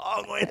 biters. A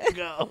long way to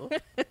go.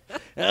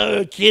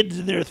 Oh, kids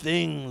and their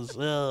things.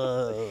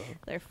 Oh,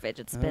 They're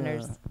fidget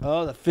spinners.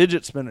 The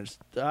fidget spinners.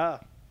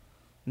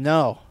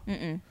 No.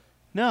 Mm-mm.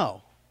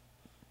 No.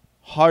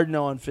 Hard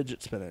no on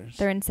fidget spinners.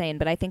 They're insane,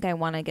 but I think I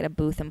want to get a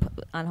booth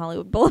on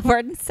Hollywood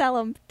Boulevard and sell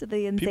them to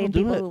the insane do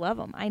people it. who love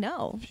them. I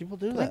know. People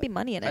do There that. might be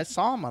money in I it.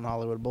 saw them on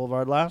Hollywood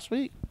Boulevard last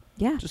week.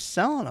 Yeah. Just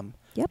selling them.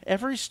 Yep.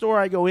 Every store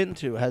I go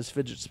into has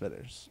fidget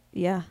spinners.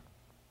 Yeah.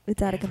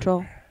 It's out of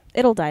control.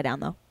 It'll die down,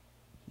 though,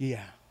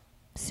 Yeah.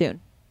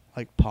 soon.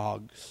 Like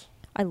Pogs.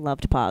 I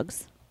loved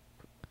Pogs.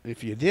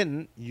 If you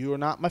didn't, you are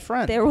not my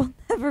friend. There will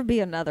never be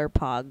another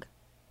Pog.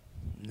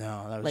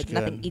 No, that was Like, good.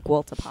 nothing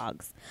equal to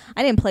Pogs.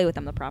 I didn't play with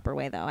them the proper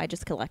way, though. I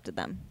just collected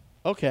them.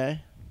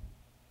 Okay.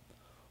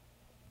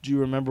 Do you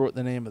remember what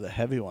the name of the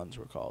heavy ones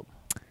were called?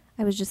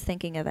 I was just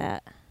thinking of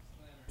that.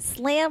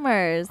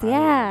 Slammers, I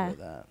yeah.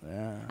 remember that.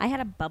 Yeah. I had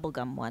a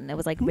bubblegum one. It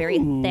was like very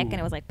thick and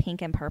it was like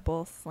pink and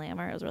purple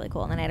slammer. It was really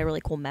cool. And then I had a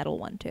really cool metal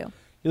one too.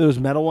 Yeah, there was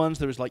metal ones.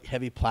 There was like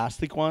heavy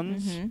plastic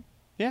ones. Mm-hmm.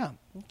 Yeah,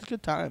 it's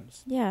good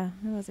times. Yeah,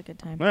 it was a good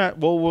time. All right,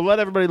 well, we'll let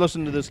everybody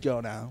listen to this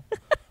go now.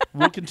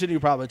 We'll continue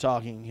probably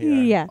talking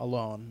here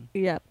alone.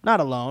 Yep.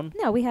 Not alone.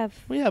 No, we have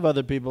We have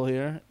other people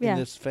here Yeah. in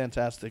this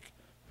fantastic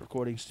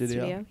recording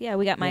studio. Yeah,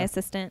 we got my Yeah.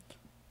 assistant.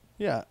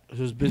 Yeah,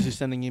 who's busy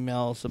sending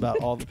emails about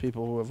all the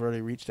people who have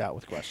already reached out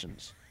with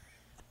questions.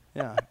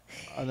 Yeah,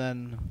 and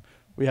then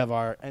we have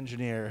our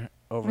engineer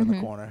over in the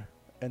corner,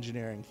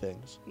 engineering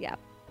things. Yeah.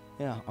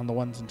 Yeah, on the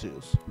ones and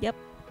twos. Yep.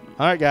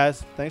 All right,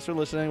 guys. Thanks for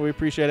listening. We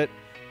appreciate it.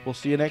 We'll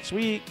see you next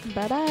week.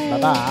 Bye-bye.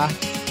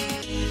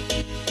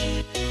 Bye-bye.